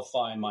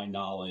amplify my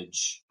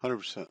knowledge.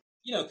 100%.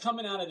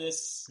 Coming out of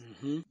this,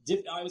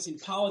 I was in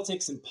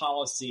politics and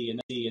policy,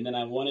 and then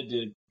I wanted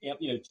to,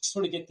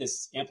 sort of get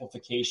this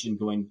amplification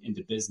going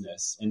into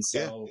business. And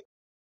so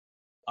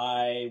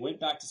I went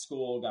back to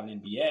school, got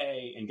an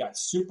MBA, and got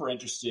super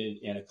interested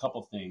in a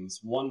couple things.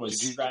 One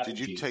was strategy.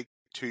 Did you take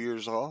 2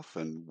 years off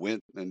and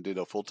went and did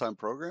a full-time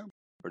program?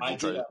 Or I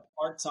did a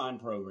part-time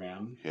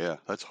program. Yeah,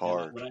 that's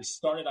hard. When I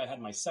started, I had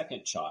my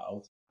second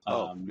child.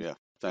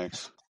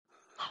 Thanks.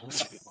 And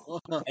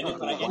then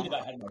when I ended,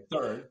 I had my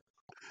third.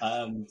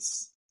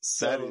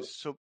 That is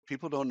so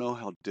people don't know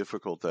how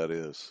difficult that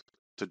is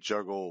to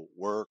juggle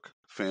work,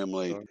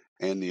 family,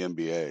 and the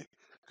MBA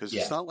because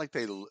yeah, it's not like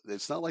they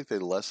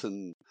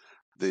lessen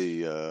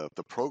the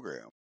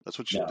program.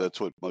 no, That's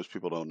what most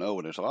people don't know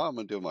when they're like, oh, I'm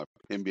going to do my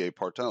MBA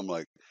part time.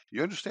 Like,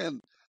 you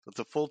understand that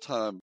the full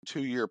time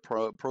 2 year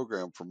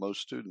program for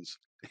most students,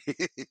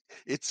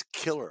 it's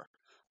killer.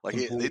 Like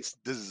complete. it's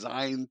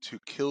designed to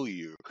kill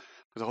you.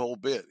 The whole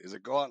bit is a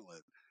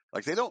gauntlet.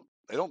 Like they don't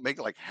make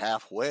it like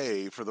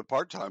halfway for the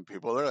part time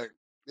people. They're like,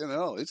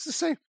 it's the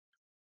same.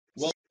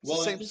 It's the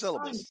Well, same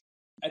syllabus.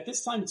 at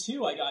this time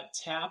too, I got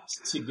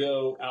tapped to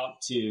go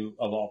out to,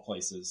 of all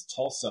places,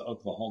 Tulsa,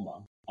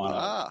 Oklahoma,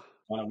 on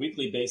a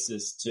weekly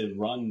basis to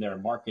run their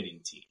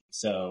marketing team.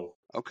 So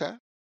Okay.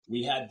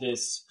 we had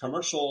this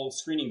commercial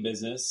screening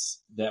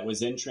business that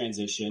was in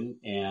transition,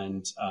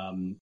 and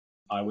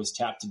I was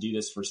tapped to do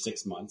this for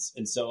 6 months.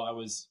 And so I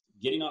was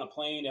getting on a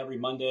plane every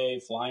Monday,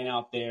 flying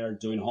out there,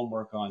 doing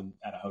homework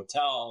at a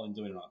hotel and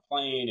doing it on a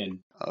plane. And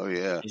Oh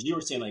yeah. as you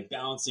were saying, like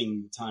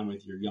balancing time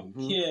with your young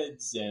Mhm.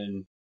 kids.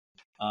 And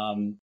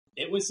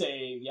it was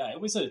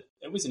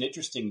an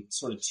interesting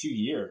sort of 2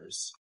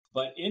 years.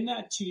 But in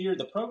that 2 year,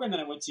 the program that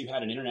I went to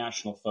had an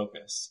international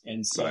focus.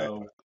 And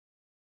so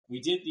we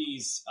did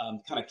these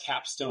kind of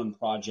capstone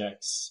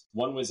projects.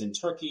 One was in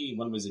Turkey,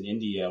 one was in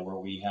India, where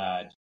we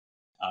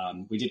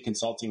did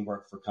consulting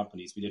work for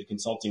companies. We did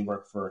consulting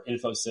work for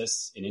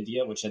Infosys in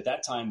India, which at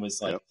that time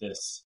was like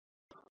this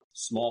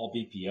small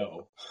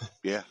BPO.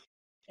 Yeah.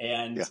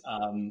 And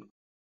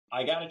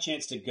I got a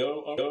chance to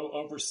go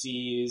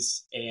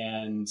overseas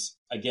and,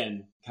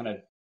 again, kind of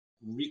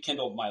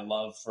rekindled my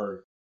love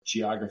for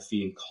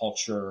geography and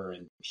culture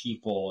and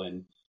people.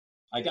 And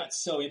I got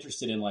so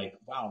interested in like,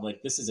 wow,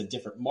 like this is a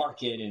different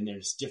market and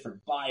there's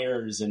different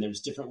buyers and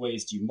there's different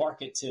ways to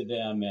market to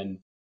them.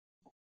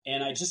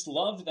 And I just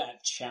loved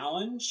that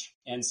challenge.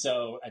 And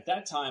so at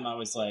that time I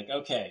was like,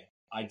 okay,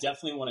 I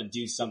definitely want to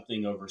do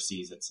something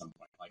overseas at some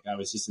point. Like I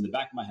was just in the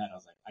back of my head, I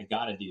was like, I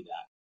got to do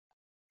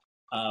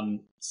that.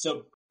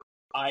 So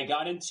I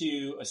got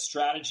into a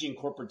strategy and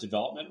corporate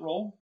development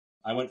role.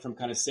 I went from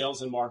kind of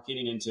sales and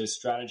marketing into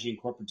strategy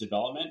and corporate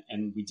development.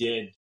 And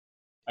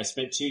I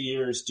spent 2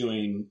 years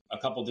doing a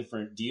couple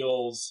different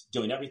deals,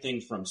 doing everything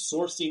from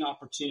sourcing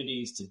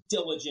opportunities to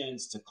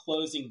diligence to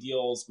closing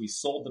deals. We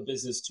sold the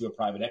business to a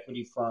private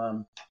equity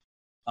firm.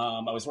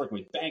 I was working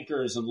with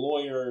bankers and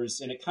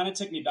lawyers, and it kind of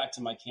took me back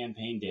to my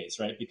campaign days,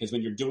 right? Because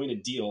when you're doing a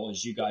deal,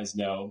 as you guys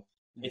know,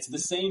 it's the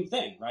same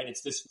thing, right?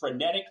 It's this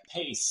frenetic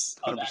pace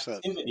of 100%.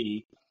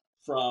 activity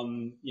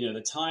from,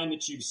 the time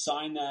that you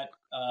sign that,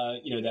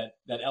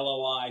 that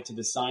LOI to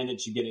the sign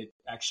that you get it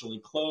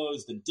actually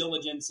closed. The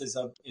diligence is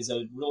a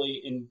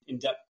really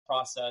in-depth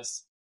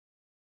process,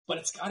 but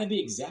it's got to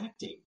be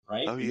exacting,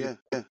 right? Oh yeah.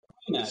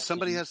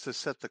 Somebody has to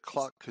set the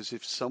clock, because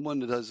if someone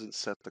doesn't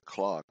set the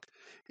clock,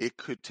 it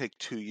could take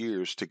 2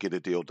 years to get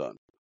a deal done.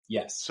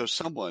 Yes. So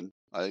someone,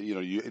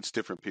 it's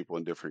different people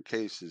in different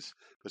cases,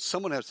 but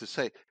someone has to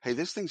say, hey,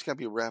 this thing's got to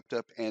be wrapped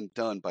up and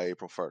done by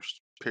April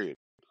 1st, period.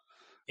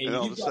 And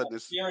all of a sudden,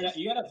 you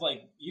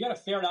got to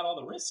ferret out all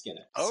the risk in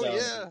it. Oh, so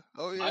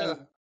yeah.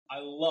 I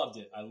loved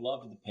it. I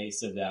loved the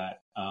pace of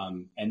that.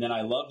 And then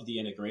I loved the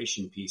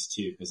integration piece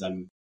too, because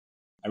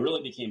I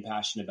really became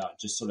passionate about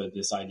just sort of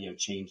this idea of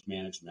change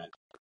management.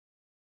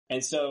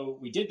 And so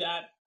we did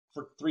that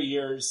for 3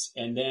 years.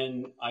 And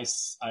then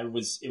it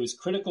was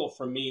critical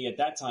for me at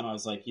that time. I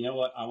was like, you know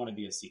what? I want to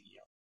be a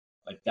CEO.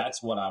 Like,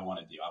 that's what I want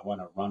to do. I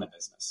want to run a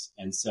business.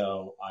 And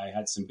so I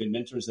had some good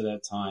mentors at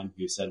that time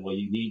who said, well,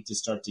 you need to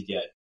start to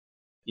get,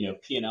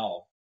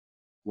 P&L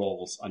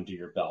roles under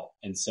your belt.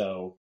 And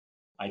so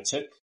I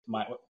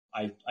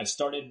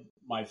started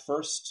my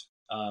first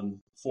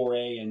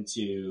foray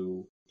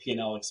into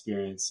P&L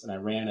experience, and I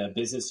ran a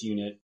business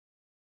unit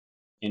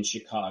in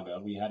Chicago.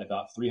 We had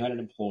about 300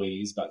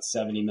 employees, about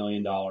 $70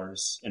 million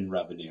in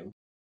revenue.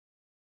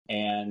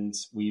 And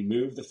we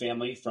moved the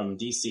family from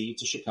DC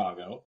to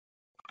Chicago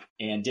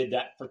and did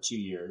that for 2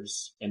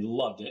 years and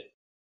loved it.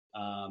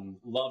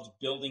 Loved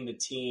building the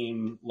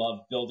team,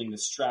 loved building the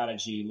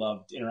strategy,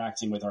 loved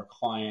interacting with our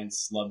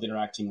clients, loved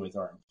interacting with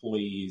our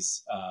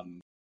employees,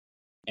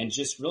 and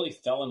just really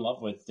fell in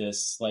love with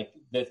this. Like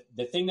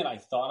the thing that I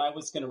thought I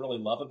was going to really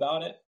love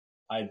about it,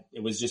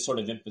 it was just sort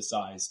of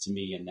emphasized to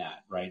me in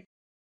that, right?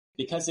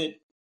 Because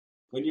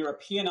when you're a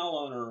P&L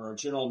owner or a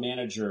general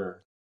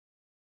manager,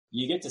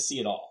 you get to see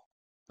it all,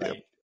 right?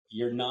 Yep.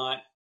 You're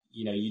not,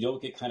 you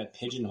don't get kind of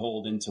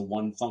pigeonholed into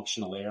one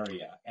functional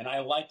area. And I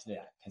liked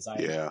that because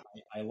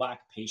I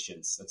lack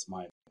patience. That's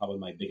probably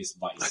my biggest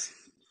vice.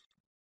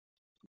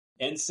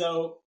 And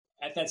so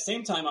at that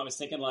same time, I was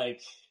thinking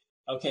like,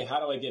 okay, how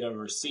do I get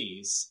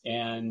overseas?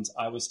 And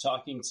I was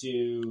talking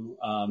to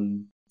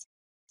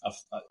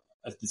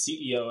the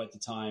CEO at the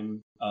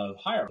time of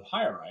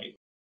HireRight.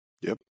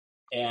 Yep.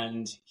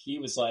 And he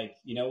was like,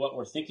 you know what,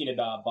 we're thinking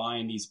about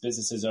buying these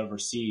businesses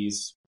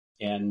overseas,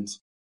 and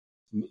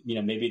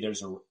maybe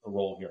there's a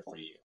role here for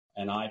you.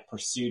 And I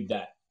pursued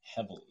that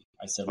heavily.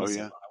 I said,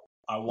 listen,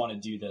 I want to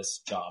do this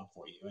job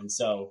for you. And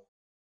so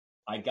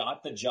I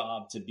got the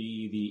job to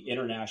be the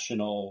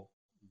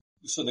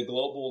the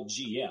global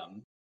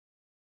GM.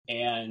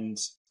 And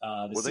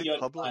the Were they CEO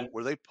public?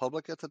 Were they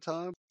public at the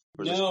time?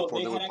 Or no, this before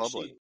they they were had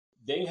public?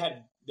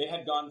 they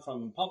had gone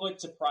from public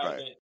to private,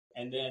 Right.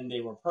 and then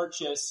they were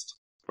purchased.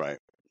 Right.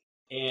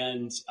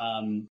 And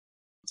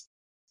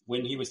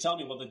when he was telling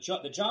me, well,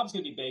 the job's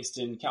going to be based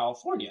in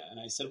California, and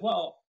I said,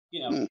 well,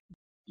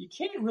 you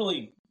can't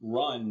really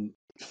run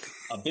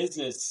a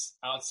business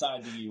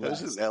outside the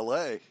U.S. This is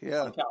L.A.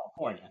 Yeah. From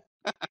California.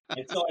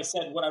 And so I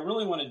said, what I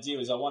really want to do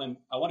is I want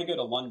to go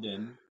to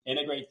London,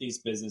 integrate these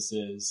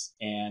businesses,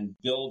 and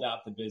build out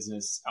the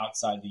business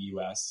outside the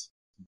U.S.,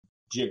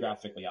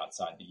 geographically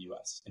outside the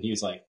U.S. And he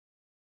was like,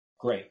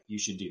 great, you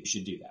should do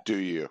that. Do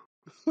you?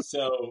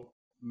 So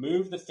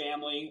moved the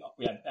family.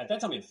 At that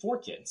time we had 4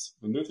 kids.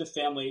 We moved the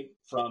family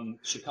from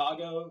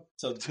Chicago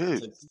to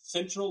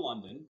central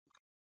London.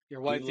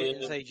 Your wife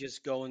didn't say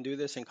just go and do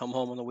this and come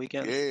home on the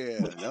weekend? Yeah,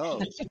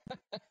 no.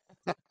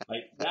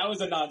 That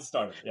was a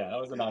non-starter. Yeah, that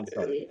was a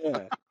non-starter.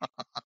 Yeah.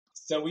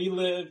 So we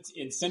lived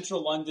in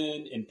central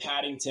London, in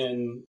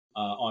Paddington,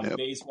 on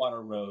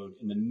Bayswater Road,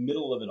 in the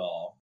middle of it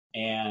all.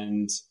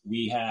 And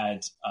we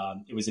had,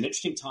 it was an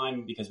interesting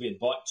time because we had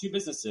bought 2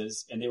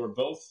 businesses and they were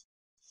both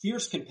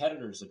fierce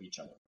competitors of each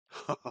other.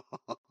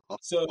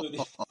 So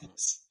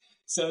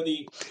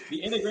the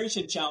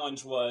integration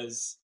challenge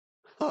was,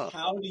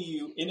 how do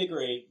you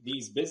integrate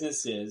these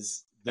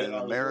businesses that an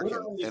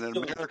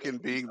American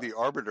being the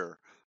arbiter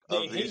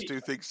of these 2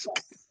 things?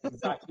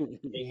 Exactly.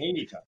 They hate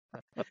each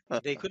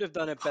other. They could have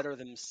done it better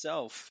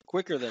themselves,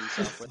 quicker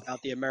themselves,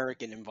 without the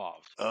American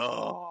involved.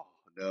 Oh,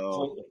 no.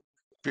 Absolutely.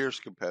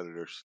 Fierce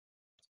competitors.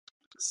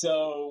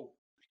 So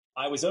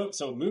I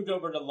moved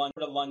over to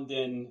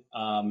London,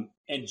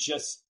 and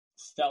just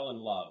fell in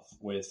love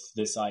with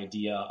this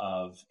idea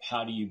of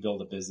how do you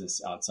build a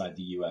business outside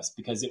the U.S.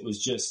 because it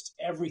was just,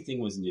 everything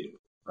was new,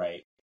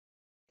 right?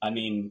 I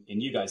mean,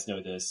 and you guys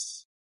know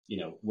this, we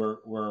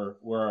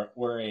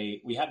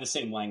have the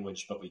same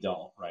language, but we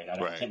don't, right? I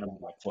can't remember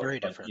my quote. Very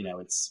different.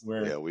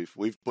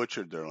 We've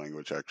butchered their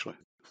language, actually.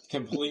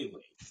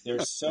 Completely.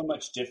 There's so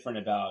much different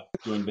about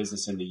doing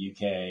business in the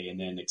UK and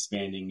then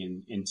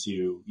expanding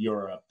into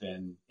Europe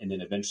and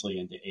then eventually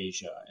into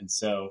Asia. And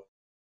so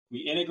we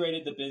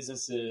integrated the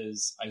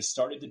businesses. I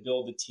started to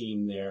build a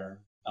team there.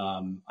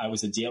 I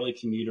was a daily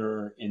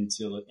commuter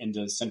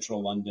into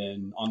central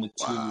London on the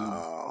tube.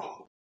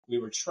 Wow. We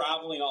were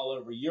traveling all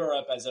over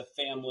Europe as a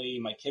family.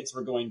 My kids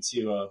were going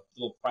to a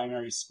little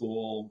primary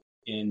school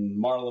in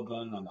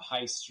Marylebone on the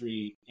high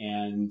street.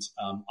 And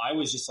I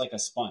was just like a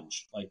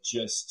sponge, like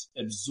just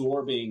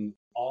absorbing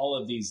all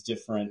of these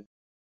different,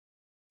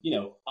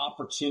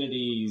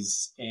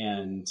 opportunities.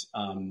 And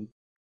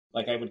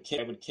like I would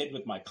kid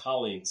with my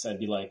colleagues. I'd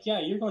be like,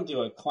 yeah, you're going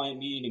to a client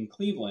meeting in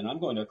Cleveland. I'm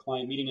going to a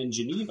client meeting in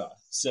Geneva.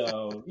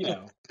 So,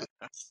 I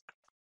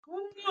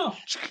don't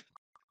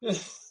know.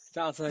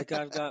 Sounds like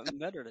I've gotten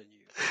better than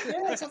you.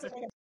 Yeah, it sounds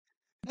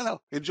like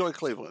enjoy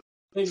Cleveland.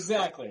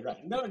 Exactly,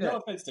 right. No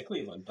offense to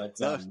Cleveland, but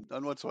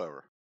none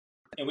whatsoever.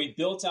 And we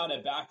built out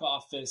a back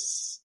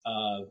office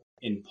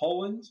in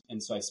Poland,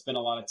 and so I spent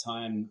a lot of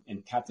time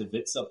in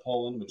Katowice,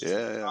 Poland, which is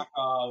in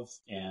Krakow,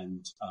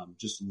 and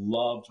just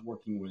loved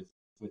working with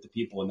the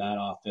people in that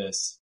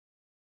office.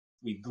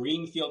 We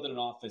greenfielded an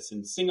office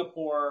in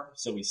Singapore,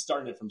 so we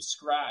started it from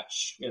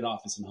scratch. We had an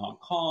office in Hong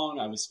Kong.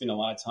 I was spending a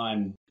lot of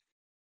time,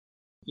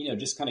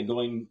 just kind of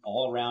going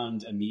all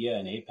around EMEA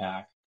and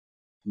APAC,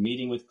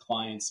 meeting with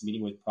clients,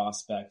 meeting with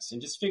prospects,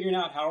 and just figuring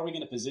out how are we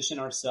going to position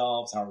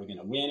ourselves? How are we going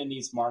to win in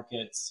these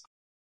markets?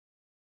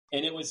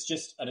 And it was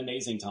just an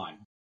amazing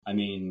time. I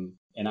mean,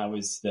 and I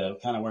was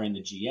wearing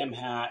the GM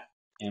hat,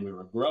 and we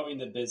were growing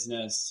the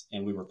business,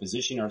 and we were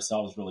positioning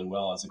ourselves really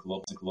well as a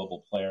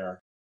global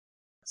player.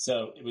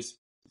 So it was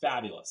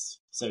fabulous.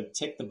 So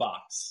tick the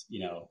box,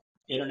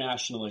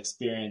 international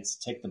experience,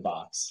 tick the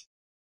box.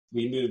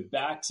 We moved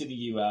back to the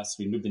U.S.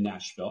 We moved to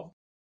Nashville.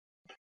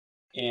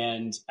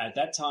 And at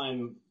that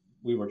time,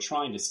 we were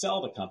trying to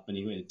sell the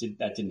company.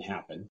 That didn't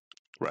happen.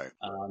 Right.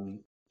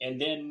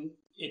 And then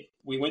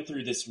we went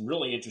through this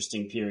really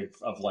interesting period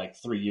of like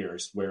 3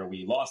 years where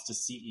we lost a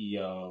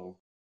CEO.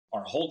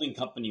 Our holding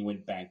company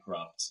went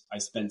bankrupt. I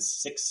spent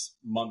 6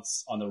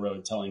 months on the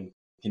road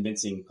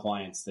convincing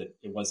clients that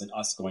it wasn't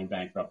us going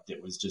bankrupt.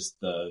 It was just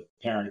the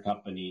parent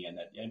company. And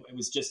it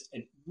was just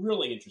a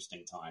really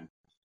interesting time.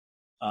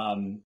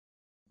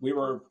 We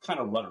were kind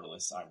of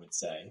rudderless, I would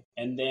say.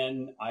 And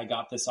then I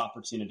got this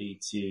opportunity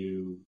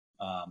to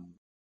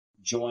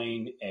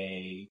join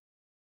a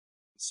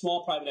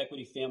small private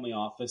equity family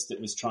office that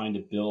was trying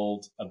to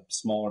build a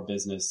smaller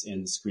business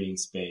in the screening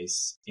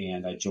space.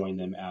 And I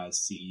joined them as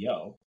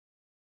CEO.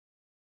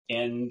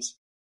 And,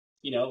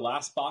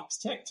 last box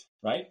ticked,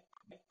 right?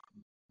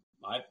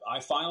 I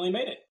finally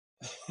made it.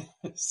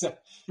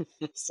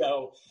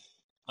 So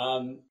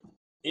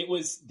it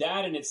was,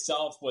 that in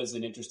itself was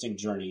an interesting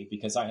journey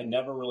because I had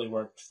never really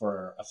worked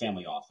for a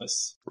family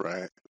office.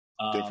 Right.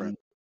 Different.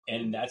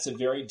 And that's a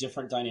very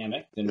different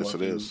dynamic than yes,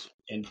 working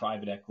in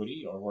private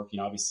equity or working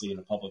obviously in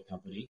a public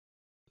company.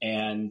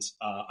 And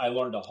I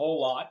learned a whole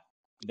lot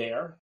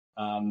there.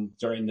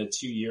 During the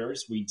 2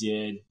 years, we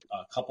did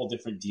a couple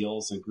different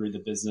deals and grew the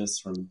business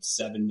from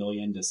 7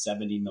 million to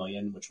 70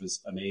 million, which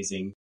was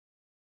amazing.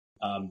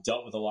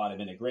 Dealt with a lot of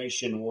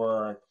integration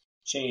work,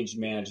 change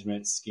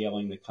management,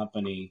 scaling the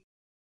company.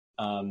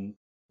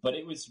 But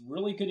it was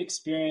really good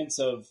experience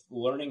of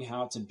learning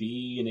how to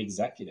be an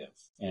executive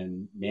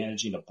and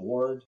managing a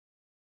board,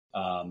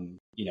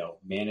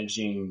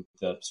 managing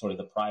the sort of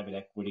the private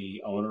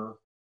equity owner,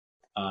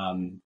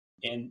 and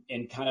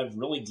kind of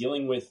really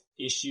dealing with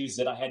issues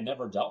that I had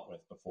never dealt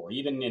with before.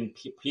 Even in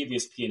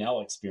previous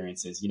P&L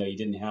experiences, you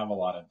didn't have a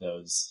lot of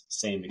those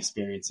same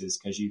experiences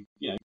because you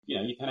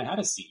kind of had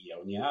a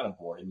CEO and you had a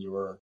board and you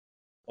were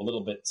a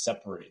little bit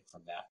separated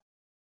from that.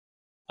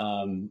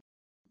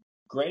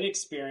 Great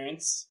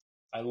experience.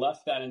 I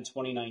left that in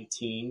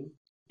 2019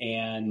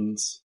 and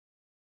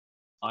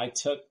I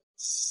took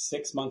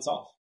 6 months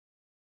off.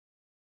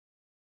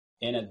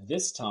 And at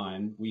this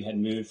time, we had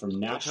moved from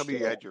Nashville. Don't tell me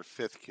you had your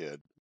fifth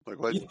kid. Like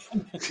what?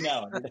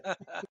 No.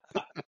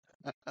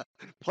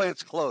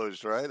 Plant's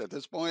closed, right? At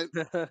this point,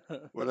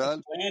 we're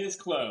done. Plant is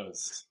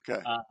closed.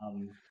 Okay.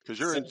 Because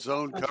you're in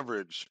zone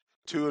coverage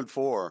 2 and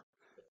 4.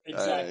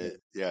 Exactly.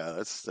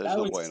 There's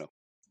no bueno.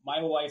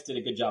 My wife did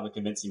a good job of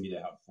convincing me to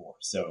have 4.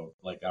 So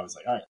I was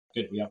like, all right,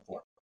 good, we have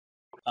 4.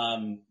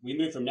 We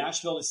moved from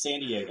Nashville to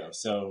San Diego.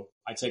 So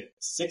I took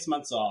 6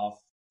 months off.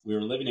 We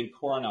were living in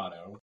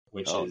Coronado,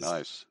 which is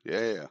nice.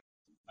 Yeah.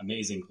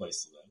 Amazing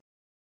place to live.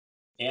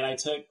 And I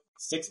took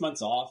 6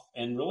 months off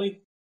and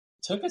really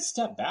took a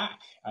step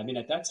back. I mean,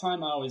 at that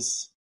time I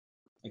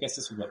guess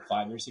this was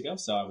 5 years ago.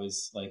 So I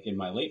was like in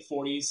my late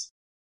 40s.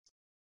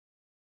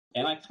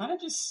 And I kind of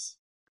just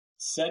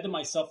said to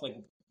myself, like,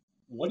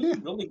 what do you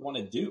really want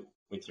to do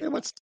with your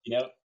life?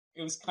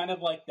 It was kind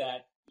of like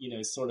that,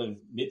 sort of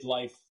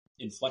midlife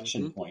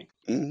inflection point.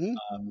 Mm-hmm.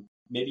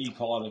 Maybe you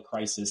call it a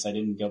crisis. I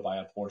didn't go buy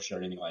a Porsche or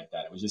anything like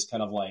that. It was just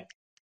kind of like,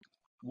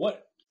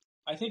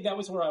 I think that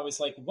was where I was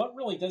like, what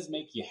really does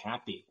make you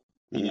happy?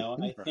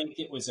 And I think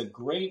it was a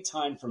great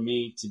time for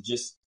me to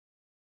just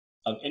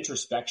of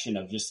introspection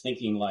of just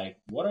thinking like,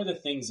 what are the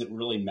things that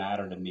really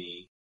matter to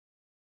me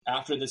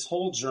after this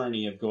whole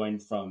journey of going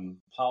from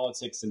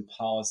politics and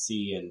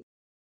policy and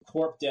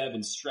corp dev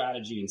and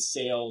strategy and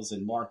sales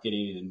and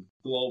marketing and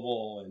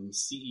global and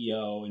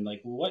CEO and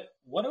like, what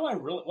am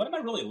I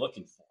really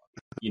looking for?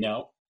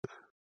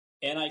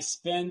 And I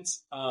spent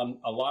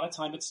a lot of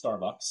time at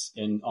Starbucks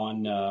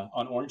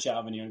on Orange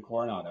Avenue in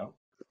Coronado,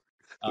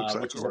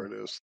 Which is where it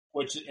is.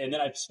 And then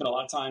I spent a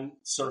lot of time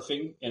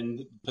surfing in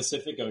the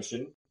Pacific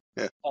Ocean.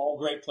 Yeah. All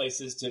great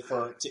places to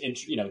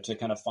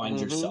kind of find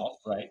yourself,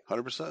 right?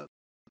 100%.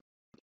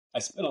 I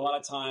spent a lot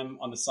of time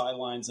on the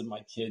sidelines of my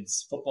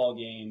kids' football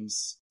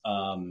games.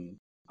 I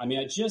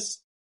really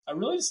just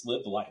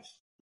lived life.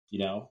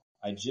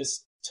 I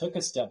just took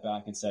a step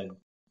back and said,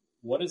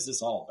 what is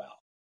this all about?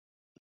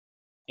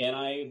 And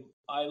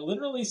I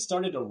literally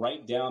started to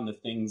write down the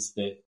things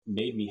that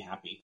made me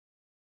happy,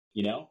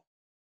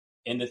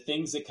 and the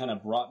things that kind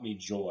of brought me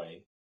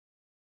joy,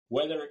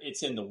 whether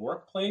it's in the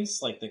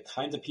workplace, like the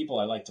kinds of people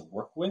I like to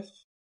work with,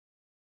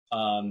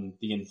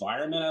 the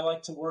environment I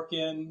like to work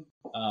in,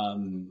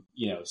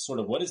 sort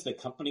of what does the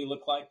company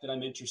look like that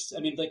I'm interested.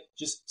 I mean, like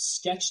just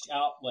sketched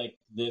out like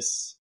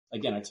this.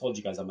 Again, I told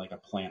you guys I'm like a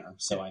planner,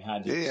 so I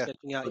had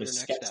to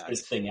sketch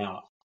this thing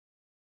out.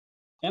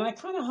 And I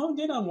kind of honed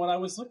in on what I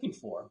was looking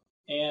for.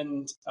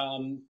 And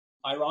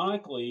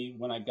ironically,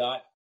 when I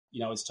got,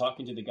 I was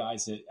talking to the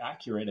guys at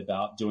Accurate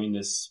about doing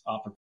this.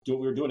 We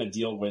were doing a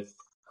deal with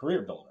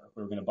Career Builder.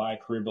 We were going to buy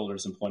Career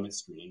Builder's employment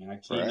screening. And I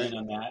came in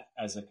on that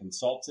as a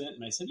consultant.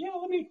 And I said,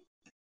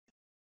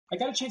 I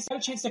got a chance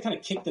to kind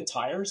of kick the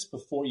tires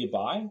before you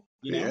buy,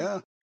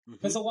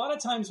 Because a lot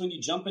of times when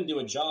you jump into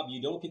a job,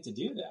 you don't get to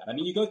do that. I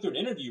mean, you go through an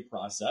interview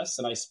process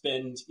and I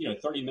spend,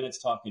 30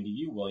 minutes talking to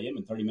you, William,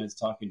 and 30 minutes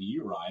talking to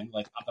you, Ryan.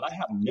 Like, but I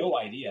have no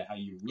idea how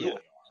you really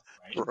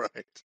are, right?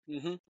 Right.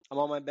 Mm-hmm. I'm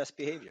on my best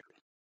behavior.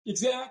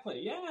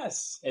 Exactly.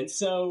 Yes. And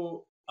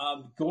so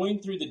going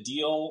through the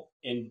deal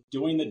and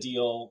doing the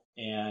deal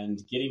and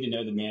getting to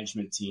know the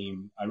management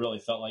team, I really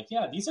felt like,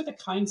 these are the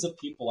kinds of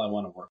people I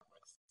want to work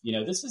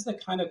with. This is the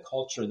kind of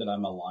culture that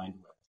I'm aligned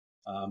with.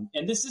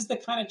 And this is the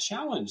kind of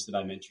challenge that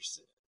I'm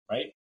interested in,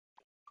 right?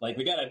 Like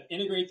we got to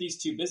integrate these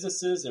two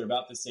businesses. They're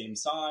about the same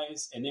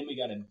size. And then we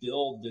got to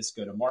build this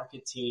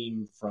go-to-market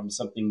team from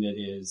something that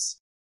is,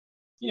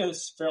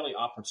 fairly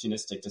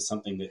opportunistic to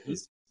something that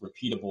is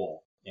repeatable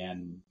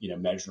and,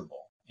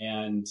 measurable.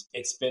 And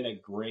it's been a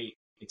great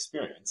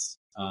experience.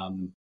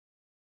 And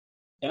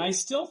I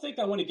still think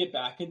I want to get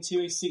back into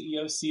a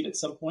CEO seat at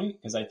some point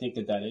because I think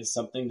that is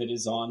something that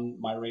is on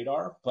my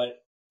radar.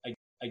 But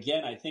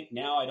again, I think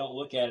now I don't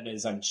look at it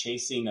as I'm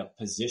chasing a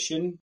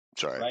position,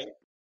 right?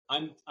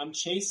 I'm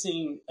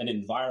chasing an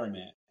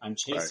environment. I'm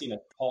chasing a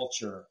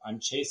culture. I'm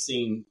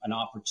chasing an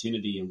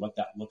opportunity and what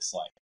that looks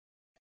like.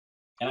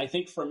 And I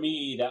think for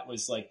me, that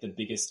was like the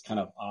biggest kind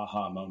of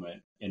aha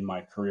moment in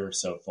my career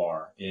so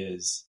far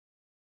is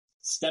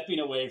stepping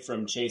away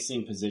from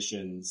chasing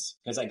positions,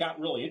 because I got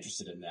really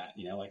interested in that,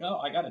 like, oh,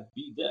 I got to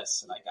be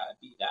this and I got to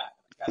be that.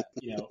 I got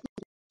to,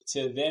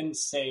 to then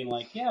saying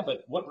like, yeah,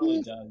 but what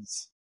really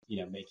does,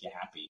 make you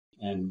happy?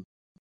 And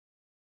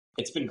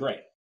it's been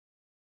great.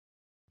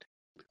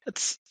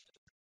 That's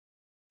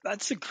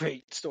a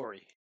great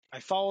story. I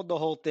followed the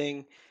whole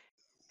thing,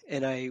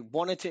 and I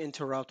wanted to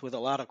interrupt with a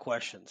lot of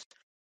questions,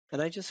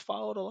 and I just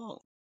followed along.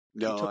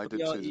 No, I did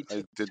too. You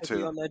I did took me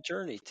too. on that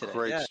journey today.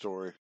 Great Yeah.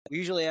 story. We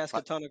usually ask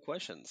a ton of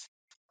questions.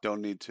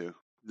 Don't need to.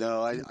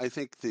 No, I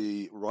think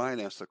Ryan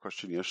asked the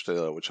question yesterday,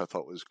 though, which I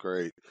thought was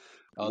great.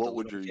 Oh, What the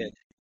would little your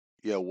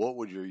kid. what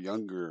would your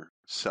younger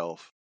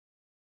self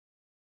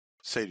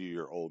say to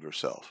your older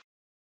self?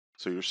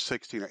 So your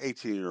 16 or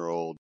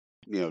 18-year-old,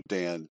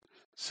 Dan,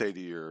 say to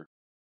your,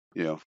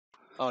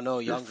 Oh no,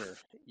 your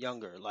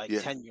younger, like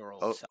yeah.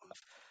 10-year-old Oh,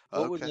 self.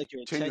 What would okay. like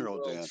your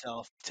 10-year-old 10-year-old Dan.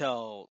 self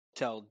tell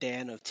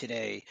Dan of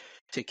today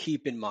to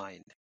keep in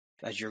mind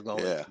as you're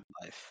going Yeah. through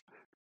life?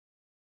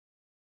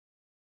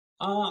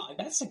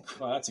 That's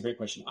a great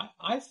question.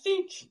 I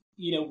think,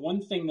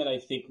 one thing that I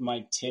think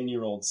my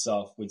 10-year-old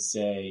self would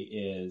say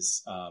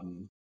is,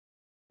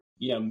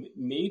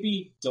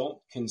 maybe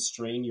don't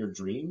constrain your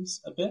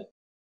dreams a bit.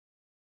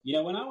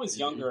 When I was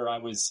younger, I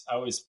was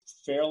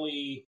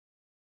fairly,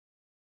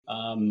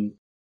 I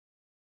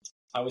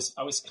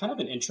was kind of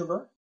an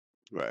introvert.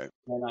 Right.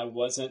 And I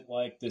wasn't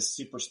like this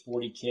super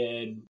sporty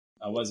kid.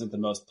 I wasn't the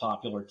most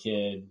popular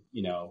kid,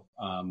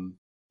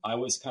 I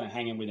was kind of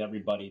hanging with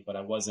everybody, but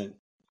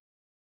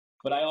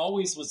I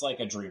always was like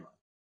a dreamer.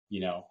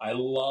 I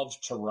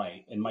loved to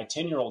write, and my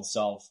 10-year-old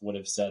self would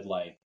have said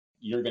like,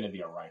 you're going to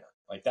be a writer.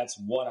 Like that's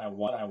what I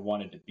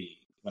wanted to be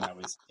when I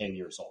was 10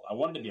 years old. I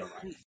wanted to be a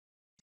writer.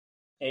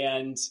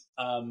 And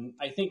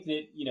I think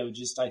that,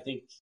 I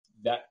think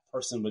that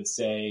person would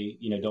say,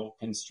 don't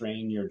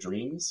constrain your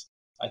dreams,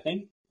 I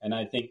think. And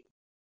I think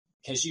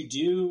because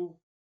you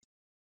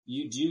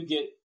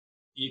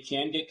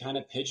can get kind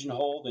of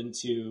pigeonholed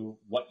into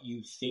what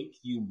you think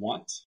you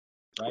want,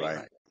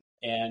 right?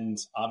 And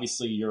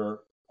obviously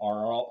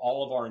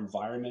all of our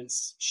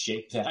environments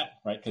shape that,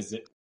 right? Because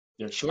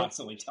they're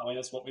constantly telling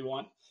us what we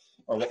want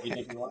or what we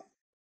think we want.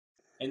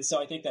 And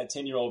so I think that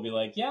 10-year-old will be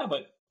like, yeah,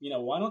 but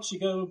why don't you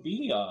go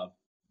be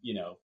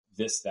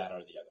this, that, or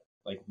the other?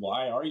 Like,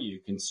 why are you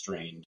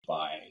constrained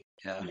by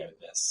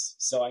this?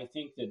 So I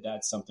think that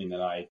that's something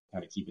that I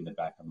kind of keep in the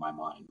back of my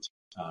mind.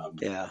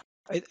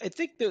 I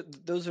think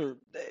that those are,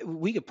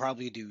 we could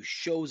probably do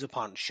shows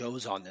upon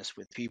shows on this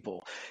with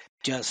people.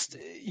 Just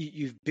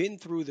you've been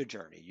through the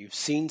journey, you've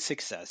seen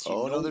success.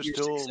 No, there's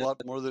still a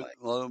lot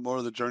more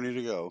of the journey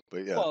to go.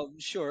 But yeah. Well,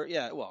 sure,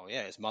 yeah. Well,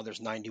 yeah. His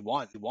mother's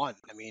 91.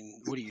 I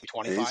mean, what are you,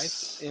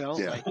 25?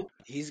 Like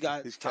he's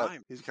got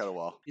time. He's got a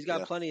while. He's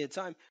got plenty of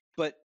time.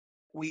 But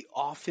we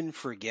often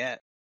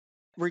forget,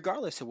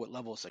 regardless of what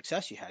level of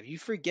success you have, you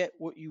forget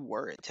what you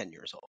were at 10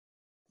 years old.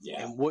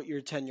 Yeah. And what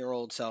your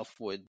 10-year-old self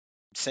would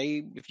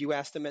say if you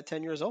asked him at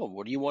 10 years old,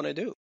 what do you want to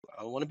do?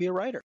 I want to be a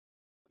writer.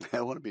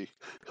 I want to be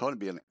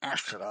an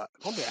astronaut.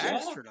 I want to be an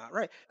astronaut,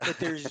 right? But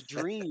there's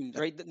dreams,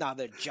 right? Now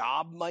the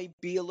job might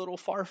be a little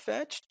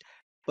far-fetched,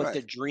 but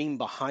the dream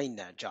behind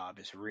that job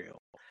is real.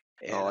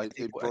 And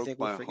it broke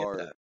my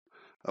heart.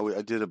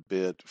 I did a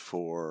bit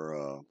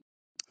for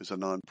there's a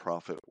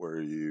nonprofit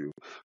where you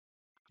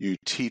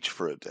teach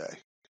for a day.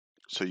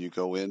 So you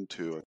go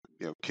into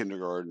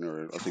kindergarten,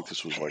 or I think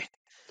this was like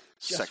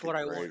second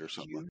grade or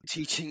something. You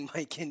teaching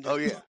my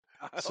kindergarten. Oh yeah.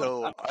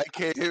 So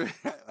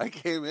I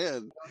came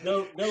in.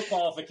 No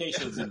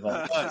qualifications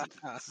involved.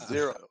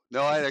 Zero.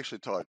 No, I actually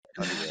taught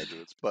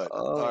undergraduates, but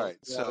all right.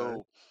 God.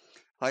 So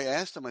I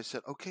asked him. I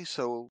said, "Okay,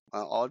 so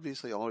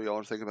obviously all y'all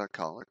are thinking about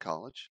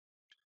college.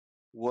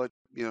 What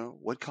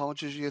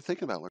colleges are you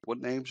thinking about? Like what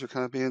names are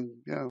kind of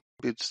being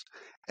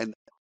and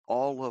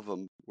all of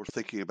them were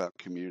thinking about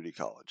community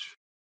college.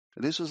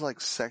 And this was like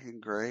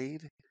second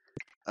grade.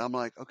 I'm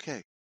like,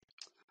 okay.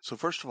 So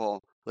first of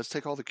all, let's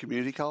take all the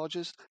community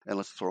colleges and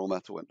let's throw them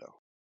out the window.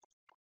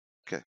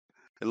 Okay.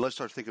 And let's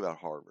start thinking about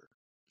Harvard,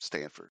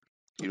 Stanford,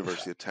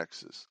 University of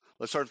Texas.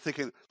 Let's start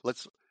thinking,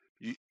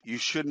 you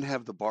shouldn't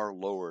have the bar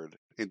lowered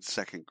in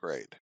second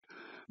grade.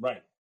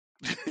 Right.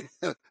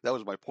 That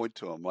was my point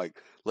to him. Like,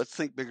 let's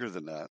think bigger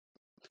than that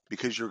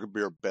because you're going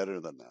to be better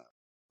than that.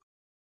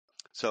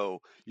 So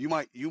you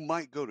might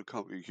go to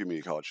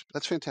community college.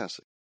 That's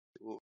fantastic.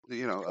 A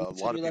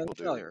lot of people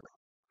do.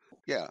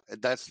 Yeah,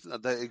 that's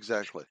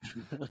exactly.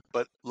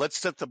 But let's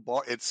set the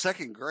bar. It's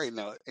second grade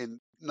now. In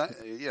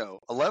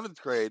 11th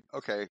grade,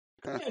 okay.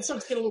 Yeah, it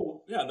starts to get a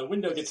little. Yeah, the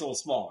window gets a little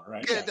smaller,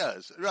 right? Yeah, it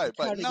does. Right,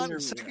 but not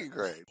in second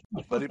grade.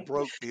 But it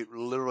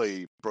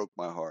literally broke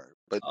my heart.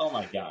 But oh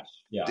my gosh,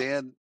 yeah.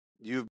 Dan,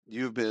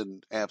 you've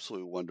been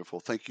absolutely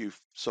wonderful. Thank you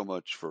so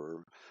much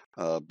for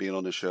being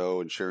on the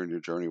show and sharing your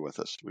journey with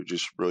us. We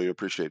just really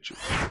appreciate you.